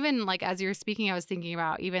 Even like as you're speaking, I was thinking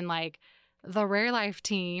about even like the Rare Life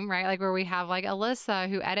team, right? Like where we have like Alyssa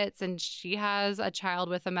who edits, and she has a child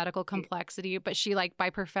with a medical complexity, but she like by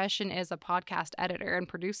profession is a podcast editor and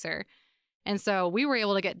producer. And so we were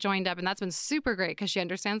able to get joined up, and that's been super great because she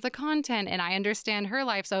understands the content and I understand her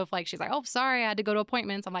life. So if like she's like, oh, sorry, I had to go to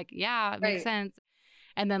appointments, I'm like, yeah, it makes Right. sense.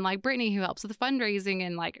 And then like Brittany, who helps with fundraising,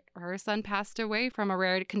 and like her son passed away from a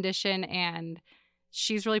rare condition, and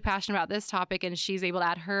she's really passionate about this topic, and she's able to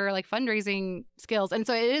add her like fundraising skills. And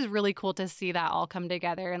so it is really cool to see that all come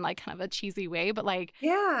together in like kind of a cheesy way, but like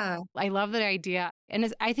Yeah. I love the idea.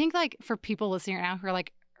 And I think like for people listening right now who are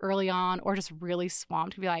like early on or just really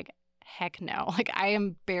swamped, to be like, heck no, like I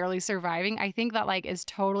am barely surviving. I think that like is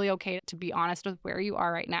totally okay to be honest with where you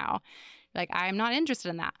are right now. Like I'm not interested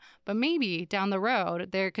in that, but maybe down the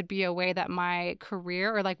road there could be a way that my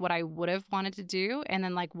career or like what I would have wanted to do, and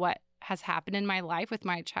then like what has happened in my life with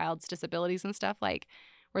my child's disabilities and stuff, like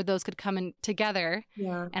where those could come in together,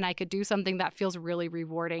 Yeah. and I could do something that feels really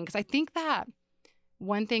rewarding. Because I think that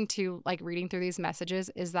one thing too, like reading through these messages,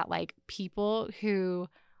 is that like people who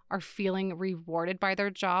are feeling rewarded by their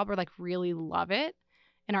job or like really love it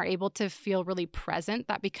and are able to feel really present,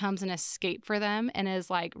 that becomes an escape for them and is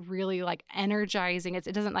like really like energizing. It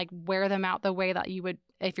doesn't like wear them out the way that you would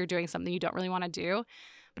if you're doing something you don't really want to do.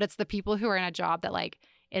 But it's the people who are in a job that like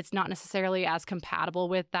it's not necessarily as compatible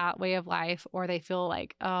with that way of life, or they feel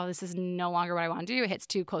like, oh, this is no longer what I want to do. It hits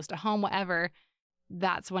too close to home, whatever.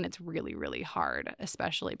 That's when it's really, really hard,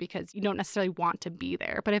 especially because you don't necessarily want to be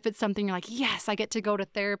there. But if it's something you're like, yes, I get to go to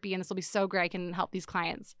therapy and this will be so great, I can help these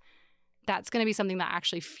clients, that's going to be something that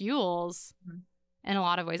actually fuels in a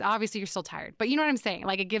lot of ways. Obviously, you're still tired, but you know what I'm saying?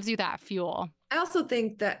 Like it gives you that fuel. I also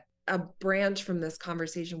think that a branch from this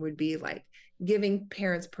conversation would be like giving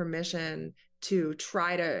parents permission to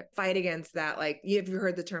try to fight against that. Like, have you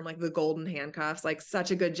heard the term like the golden handcuffs? Like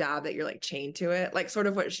such a good job that you're like chained to it. Like sort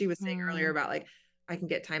of what she was saying earlier about like, I can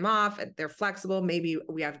get time off and they're flexible. Maybe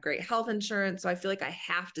we have great health insurance. So I feel like I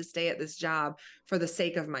have to stay at this job for the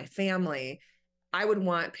sake of my family. I would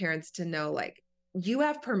want parents to know, like, you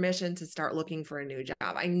have permission to start looking for a new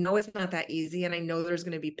job. I know it's not that easy. And I know there's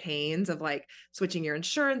going to be pains of like switching your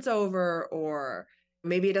insurance over, or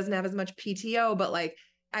maybe it doesn't have as much PTO, but like,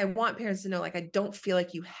 I want parents to know, like, I don't feel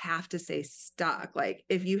like you have to stay stuck. Like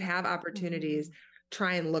if you have opportunities,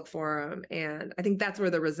 try and look for them. And I think that's where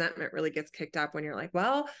the resentment really gets kicked up when you're like,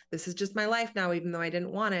 well, this is just my life now, even though I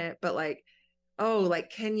didn't want it. But like, oh, like,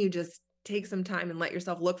 can you just take some time and let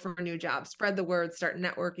yourself look for a new job, spread the word, start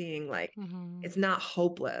networking? Like it's not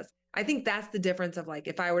hopeless. I think that's the difference of like,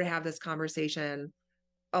 if I were to have this conversation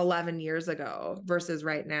 11 years ago versus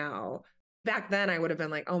right now, back then I would have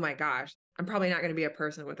been like, oh my gosh, I'm probably not going to be a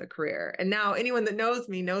person with a career. And now anyone that knows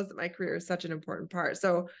me knows that my career is such an important part.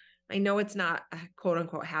 So I know it's not a quote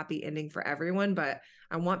unquote happy ending for everyone, but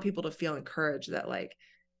I want people to feel encouraged that like,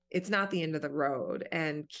 it's not the end of the road,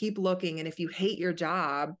 and keep looking. And if you hate your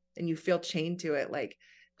job and you feel chained to it, like,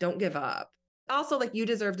 don't give up. Also, like, you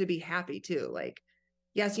deserve to be happy too. Like,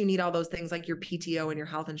 yes, you need all those things like your PTO and your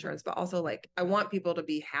health insurance, but also like, I want people to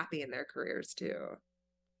be happy in their careers too.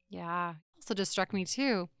 Yeah. Also just struck me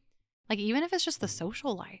too. Like even if it's just the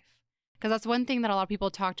social life. Because that's one thing that a lot of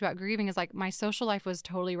people talked about grieving is like my social life was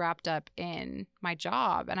totally wrapped up in my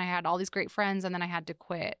job, and I had all these great friends, and then I had to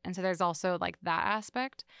quit. And so there's also like that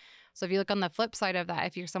aspect. So if you look on the flip side of that,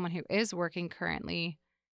 if you're someone who is working currently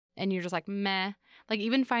and you're just like, meh, like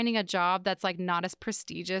even finding a job that's like not as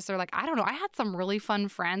prestigious, or like, I don't know, I had some really fun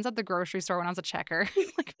friends at the grocery store when I was a checker,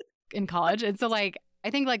 like in college. And so like,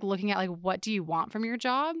 I think like looking at like, what do you want from your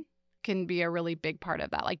job can be a really big part of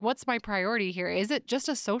that. Like, what's my priority here? Is it just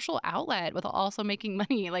a social outlet with also making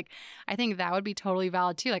money? Like, I think that would be totally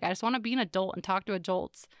valid too. Like, I just want to be an adult and talk to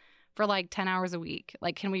adults for like 10 hours a week.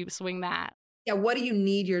 Like, can we swing that? Yeah. What do you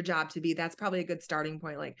need your job to be? That's probably a good starting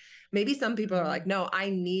point. Like maybe some people are like, no, I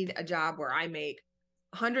need a job where I make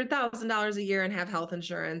 $100,000 a year and have health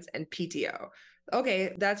insurance and PTO.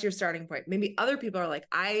 Okay. That's your starting point. Maybe other people are like,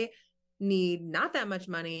 I need not that much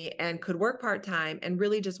money and could work part-time and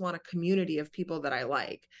really just want a community of people that I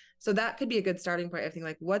like. So that could be a good starting point. I think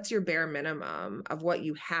like, what's your bare minimum of what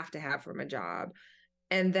you have to have from a job?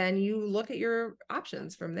 And then you look at your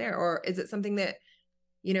options from there. Or is it something that,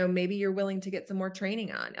 you know, maybe you're willing to get some more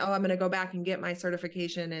training on? Oh, I'm going to go back and get my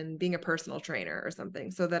certification in being a personal trainer or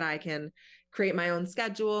something so that I can create my own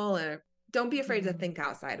schedule. And don't be afraid to think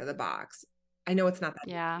outside of the box. I know it's not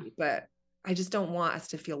that easy, but I just don't want us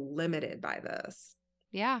to feel limited by this.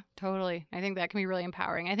 Yeah, totally. I think that can be really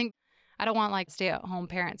empowering. I think I don't want like stay-at-home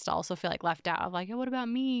parents to also feel like left out of like, oh, what about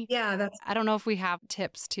me? Yeah, I don't know if we have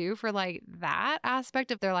tips too for like that aspect.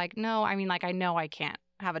 If they're like, no, I mean, like, I know I can't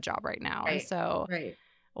have a job right now. Right. And so, right.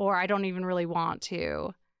 Or I don't even really want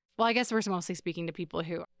to. Well, I guess we're mostly speaking to people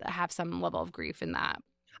who have some level of grief in that.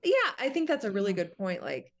 Yeah, I think that's a really good point.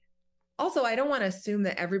 Like, Also, I don't want to assume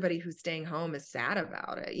that everybody who's staying home is sad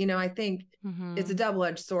about it. I think it's a Mm-hmm.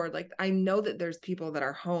 double-edged sword. Like, I know that there's people that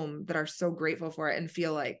are home that are so grateful for it and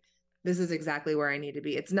feel like this is exactly where I need to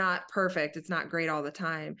be. It's not perfect. It's not great all the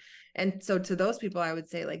time. And so to those people, I would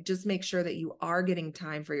say, like, just make sure that you are getting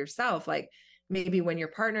time for yourself. Like, maybe when your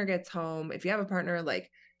partner gets home, if you have a partner, like,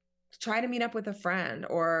 try to meet up with a friend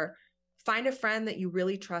or find a friend that you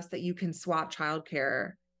really trust that you can swap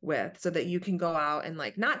childcare with so that you can go out and,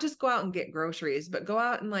 like, not just go out and get groceries, but go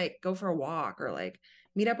out and, like, go for a walk or, like,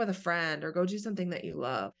 meet up with a friend or go do something that you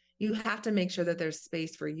love. You have to make sure that there's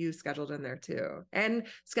space for you scheduled in there too, and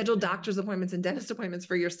schedule doctor's appointments and dentist appointments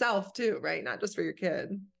for yourself too, right? Not just for your kid.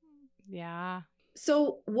 Yeah.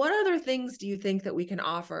 So what other things do you think that we can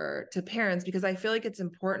offer to parents? Because I feel like it's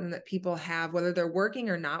important that people have, whether they're working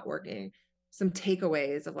or not working, some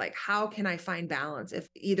takeaways of, like, how can I find balance if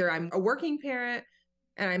either I'm a working parent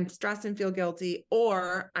and I'm stressed and feel guilty,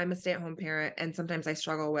 or I'm a stay-at-home parent and sometimes I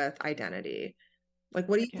struggle with identity. Like,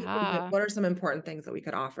 what do you think? Yeah. What are some important things that we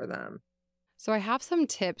could offer them? So I have some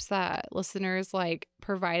tips that listeners like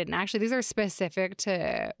provided. And actually, these are specific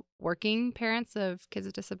to working parents of kids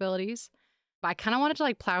with disabilities. But I kind of wanted to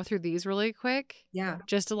like plow through these really quick Yeah.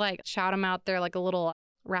 just to like shout them out there, like a little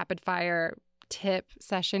rapid fire tip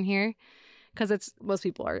session here. Cause it's most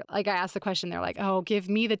people are like, I asked the question, they're like, oh, give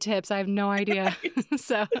me the tips. I have no idea.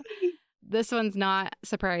 So this one's not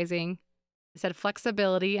surprising. It said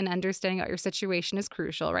flexibility and understanding about your situation is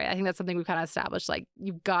crucial, right? I think that's something we've kind of established. Like,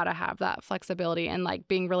 you've got to have that flexibility and like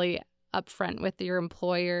being really upfront with your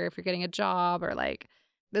employer if you're getting a job, or like,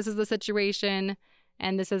 this is the situation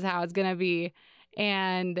and this is how it's going to be.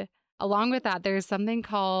 And along with that, there's something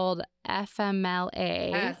called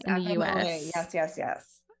FMLA Yes, in the FMLA. US. Yes, yes,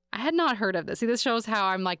 yes. I had not heard of this. See, this shows how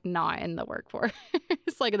I'm like not in the workforce.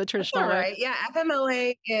 It's like in the That's traditional all way. right. Yeah,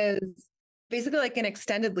 FMLA is basically like an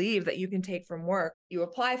extended leave that you can take from work. You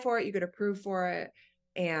apply for it, you get approved for it,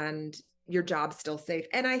 and your job's still safe.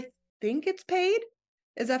 And I think it's paid.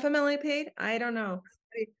 Is FMLA paid? I don't know.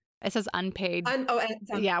 It says unpaid. And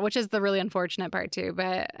Yeah, which is the really unfortunate part too.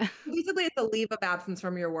 But basically, it's a leave of absence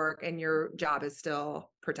from your work, and your job is still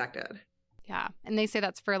protected. yeah. And they say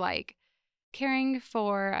that's for like caring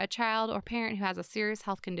for a child or parent who has a serious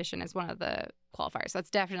health condition is one of the qualifiers. So that's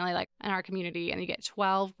definitely like in our community. And you get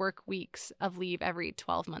 12 work weeks of leave every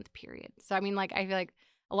 12-month period. So, I mean, like, I feel like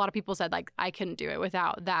a lot of people said, like, I couldn't do it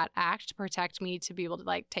without that act to protect me to be able to,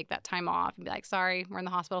 like, take that time off and be like, sorry, we're in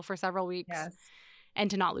the hospital for several weeks, Yes.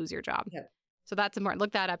 and to not lose your job. Yep. So that's important.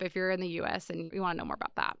 Look that up if you're in the US and you want to know more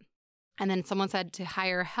about that. And then someone said to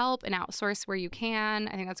hire help and outsource where you can.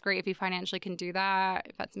 I think that's great if you financially can do that,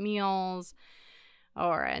 if that's meals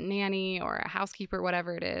or a nanny or a housekeeper,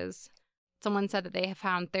 whatever it is. Someone said that they have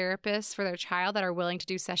found therapists for their child that are willing to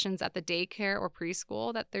do sessions at the daycare or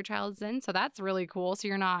preschool that their child's in. So that's really cool. So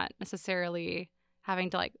you're not necessarily having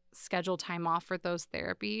to like schedule time off for those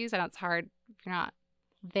therapies. I know it's hard if you're not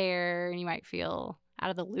there and you might feel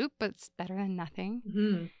out of the loop, but it's better than nothing.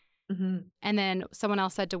 Mm-hmm. Mm-hmm. And then someone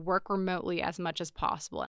else said to work remotely as much as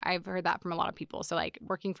possible. I've heard that from a lot of people. So like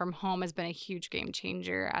working from home has been a huge game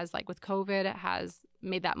changer, as like with COVID, it has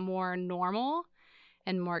made that more normal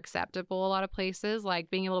and more acceptable a lot of places. Like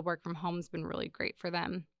being able to work from home has been really great for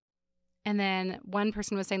them. And then one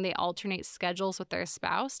person was saying they alternate schedules with their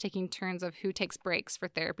spouse, taking turns of who takes breaks for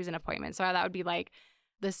therapies and appointments. So that would be like,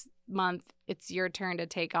 this month, it's your turn to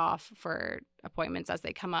take off for appointments as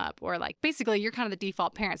they come up. Or like, basically, you're kind of the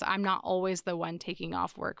default parent. So I'm not always the one taking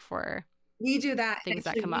off work for We do that. things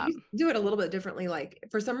that Actually, come up. we do it a little bit differently. Like,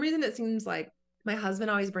 for some reason, it seems like my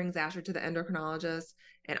husband always brings Asher to the endocrinologist,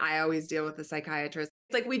 and I always deal with the psychiatrist.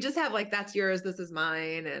 It's like we just have like, that's yours, this is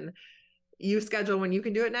mine, and you schedule when you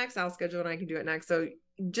can do it next. I'll schedule when I can do it next. So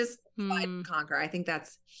just divide and conquer. I think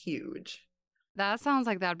that's huge. That sounds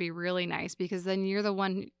like that'd be really nice, because then you're the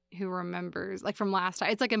one who remembers, like from last time.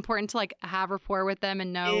 It's like important to like have rapport with them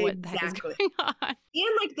and know what the heck is going on. And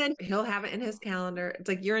like then he'll have it in his calendar. It's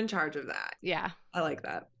like you're in charge of that. Yeah. I like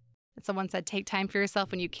that. Someone said take time for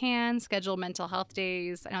yourself when you can, schedule mental health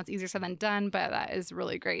days. I know it's easier said than done, but that is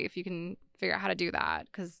really great if you can figure out how to do that,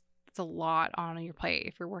 because it's a lot on your plate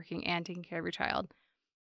if you're working and taking care of your child.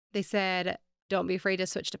 They said don't be afraid to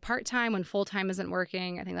switch to part-time when full-time isn't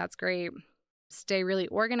working. I think that's great. Stay really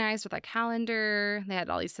organized with a calendar. They had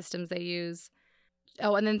all these systems they use.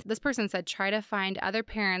 Oh, and then this person said, try to find other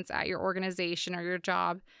parents at your organization or your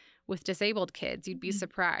job with disabled kids. You'd be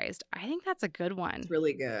surprised. I think that's a good one. It's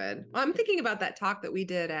really good. Well, I'm thinking about that talk that we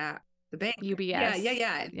did at the bank. UBS.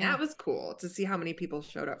 Yeah. That was cool to see how many people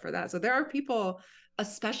showed up for that. So there are people,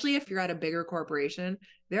 especially if you're at a bigger corporation,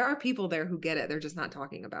 there are people there who get it. They're just not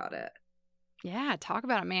talking about it. Yeah, talk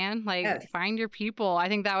about it, man. Like, Yes. find your people. I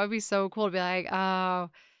think that would be so cool to be like, oh,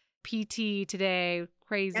 PT today,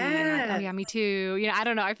 crazy. And like, oh, Yes. yeah, me too. You know, I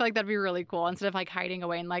don't know. I feel like that'd be really cool instead of like hiding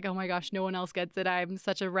away and like, oh my gosh, no one else gets it. I'm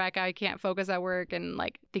such a wreck. I can't focus at work and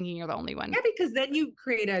like thinking you're the only one. Yeah, because then you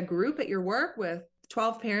create a group at your work with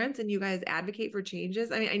 12 parents and you guys advocate for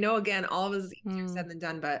changes. I mean, I know, again, all of this is easier said than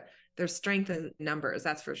done, but there's strength in numbers,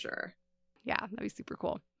 that's for sure. Yeah, that'd be super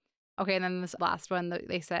cool. Okay, and then this last one,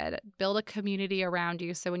 they said, build a community around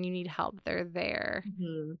you so when you need help, they're there.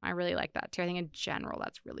 Mm-hmm. I really like that too. I think in general,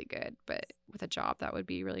 that's really good. But with a job, that would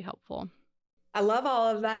be really helpful. I love all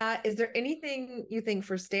of that. Is there anything you think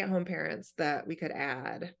for stay-at-home parents that we could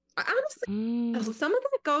add? Honestly, some of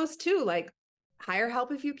that goes too, like hire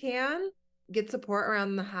help if you can, get support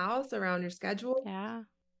around the house, around your schedule. Yeah.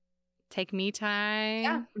 Take me time.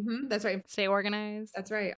 Yeah, that's right. Stay organized.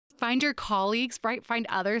 That's right. Find your colleagues, right? Find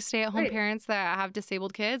other stay-at-home Right. parents that have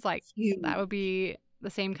disabled kids. Like Huge. that would be the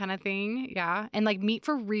same kind of thing. Yeah. And like meet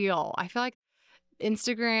for real. I feel like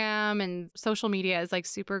Instagram and social media is like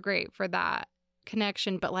super great for that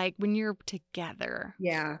connection. But like when you're together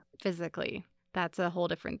Yeah. physically, that's a whole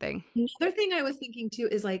different thing. Another thing I was thinking too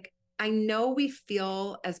is like, I know we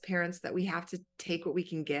feel as parents that we have to take what we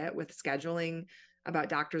can get with scheduling about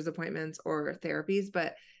doctor's appointments or therapies,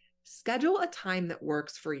 but schedule a time that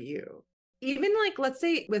works for you. Even like, let's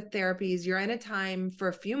say with therapies, you're in a time for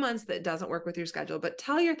a few months that doesn't work with your schedule, but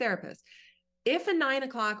tell your therapist, if a 9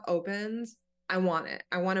 o'clock opens, I want it.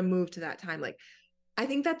 I want to move to that time. Like, I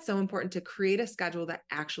think that's so important to create a schedule that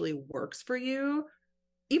actually works for you.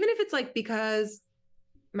 Even if it's like, because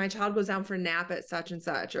my child goes down for a nap at such and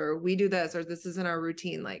such, or we do this, or this isn't our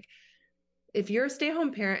routine. Like if you're a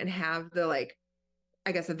stay-at-home parent and have the like,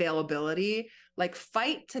 I guess, availability, like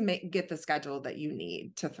fight to get the schedule that you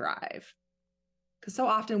need to thrive. Because so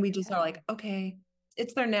often we just are like, okay,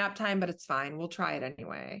 it's their nap time, but it's fine. We'll try it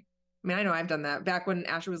anyway. I mean, I know I've done that. Back when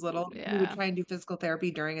Asher was little, he would try and do physical therapy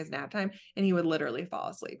during his nap time and he would literally fall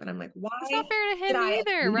asleep. And I'm like, why? It's not fair to him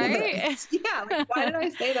either, right? Yeah. Like, why did I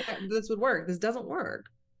say that this would work? This doesn't work.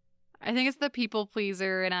 I think it's the people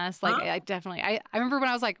pleaser in us. Like, I definitely, I remember when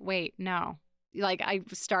I was like, wait, no. Like, I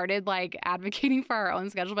started like advocating for our own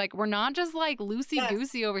schedule. Like, we're not just like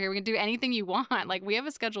loosey-goosey over here. We can do anything you want. Like, we have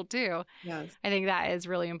a schedule too. Yes. I think that is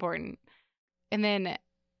really important. And then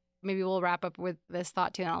maybe we'll wrap up with this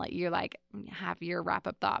thought too, and I'll let you like have your wrap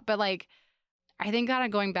up thought. But like, I think kind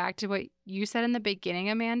of going back to what you said in the beginning,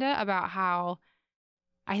 Amanda, about how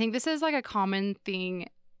I think this is like a common thing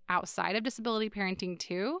outside of disability parenting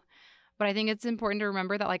too. But I think it's important to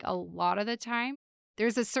remember that like a lot of the time,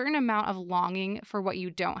 there's a certain amount of longing for what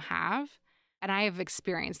you don't have. And I have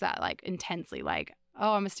experienced that like intensely, like,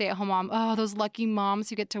 oh, I'm a stay-at-home mom. Oh, those lucky moms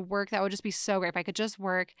who get to work. That would just be so great if I could just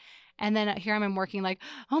work. And then here I'm working like,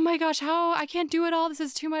 oh my gosh, how I can't do it all. This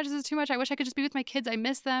is too much. This is too much. I wish I could just be with my kids. I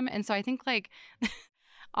miss them. And so I think like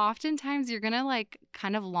oftentimes you're going to like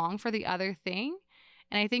kind of long for the other thing.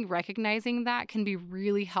 And I think recognizing that can be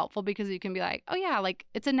really helpful because you can be like, oh yeah, like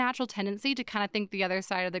it's a natural tendency to kind of think the other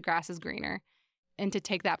side of the grass is greener and to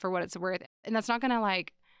take that for what it's worth. And that's not going to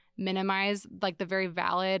like minimize like the very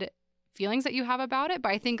valid feelings that you have about it.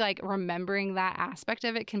 But I think like remembering that aspect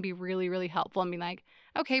of it can be really, really helpful and be like,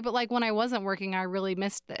 okay, but like when I wasn't working, I really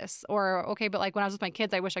missed this. Or okay, but like when I was with my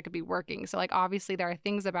kids, I wish I could be working. So like obviously there are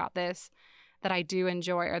things about this that I do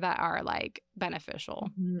enjoy or that are like beneficial.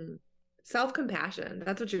 Mm-hmm. Self-compassion.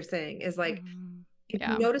 That's what you're saying is like, if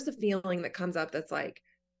you notice a feeling that comes up that's like,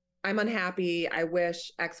 I'm unhappy, I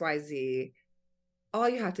wish XYZ, all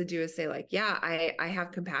you have to do is say like, yeah, I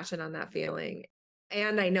have compassion on that feeling.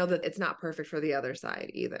 And I know that it's not perfect for the other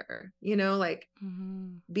side either, you know, like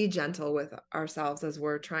be gentle with ourselves as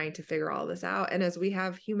we're trying to figure all this out. And as we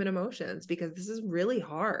have human emotions, because this is really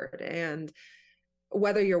hard. And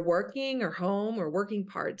whether you're working or home or working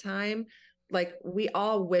part-time, like we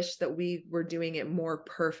all wish that we were doing it more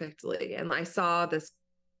perfectly. And I saw this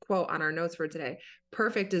quote on our notes for today,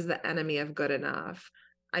 perfect is the enemy of good enough.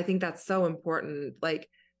 I think that's so important. Like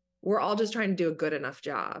we're all just trying to do a good enough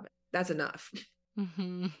job. That's enough.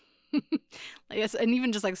 Yes, and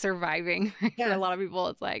even just like surviving. Right? Yes. For a lot of people,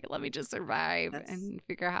 it's like, let me just survive and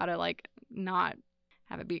figure out how to like not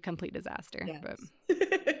have it be a complete disaster. Yes.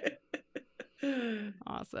 But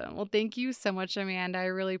awesome. Well, thank you so much, Amanda. I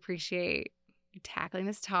really appreciate you tackling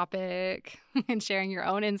this topic and sharing your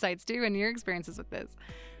own insights too and your experiences with this.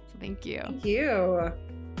 So thank you. Thank you.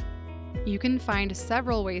 You can find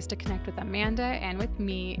several ways to connect with Amanda and with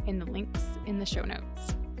me in the links in the show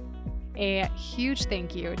notes. A huge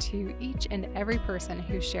thank you to each and every person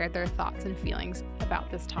who shared their thoughts and feelings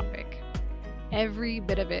about this topic. Every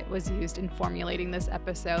bit of it was used in formulating this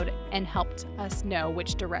episode and helped us know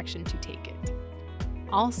which direction to take it.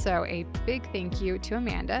 Also, a big thank you to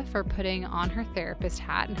Amanda for putting on her therapist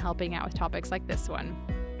hat and helping out with topics like this one.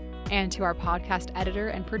 And to our podcast editor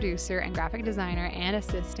and producer and graphic designer and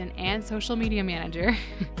assistant and social media manager,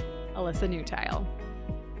 Alyssa Newtile.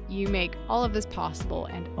 You make all of this possible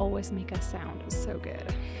and always make us sound so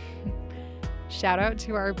good. Shout out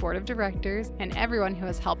to our board of directors and everyone who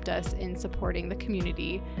has helped us in supporting the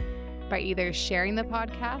community by either sharing the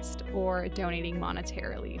podcast or donating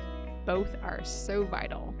monetarily. Both are so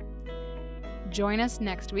vital. Join us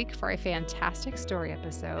next week for a fantastic story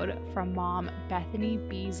episode from Mom Bethany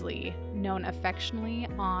Beasley, known affectionately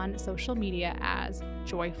on social media as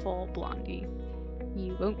Joyful Blondie.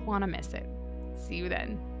 You won't want to miss it. See you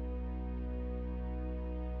then.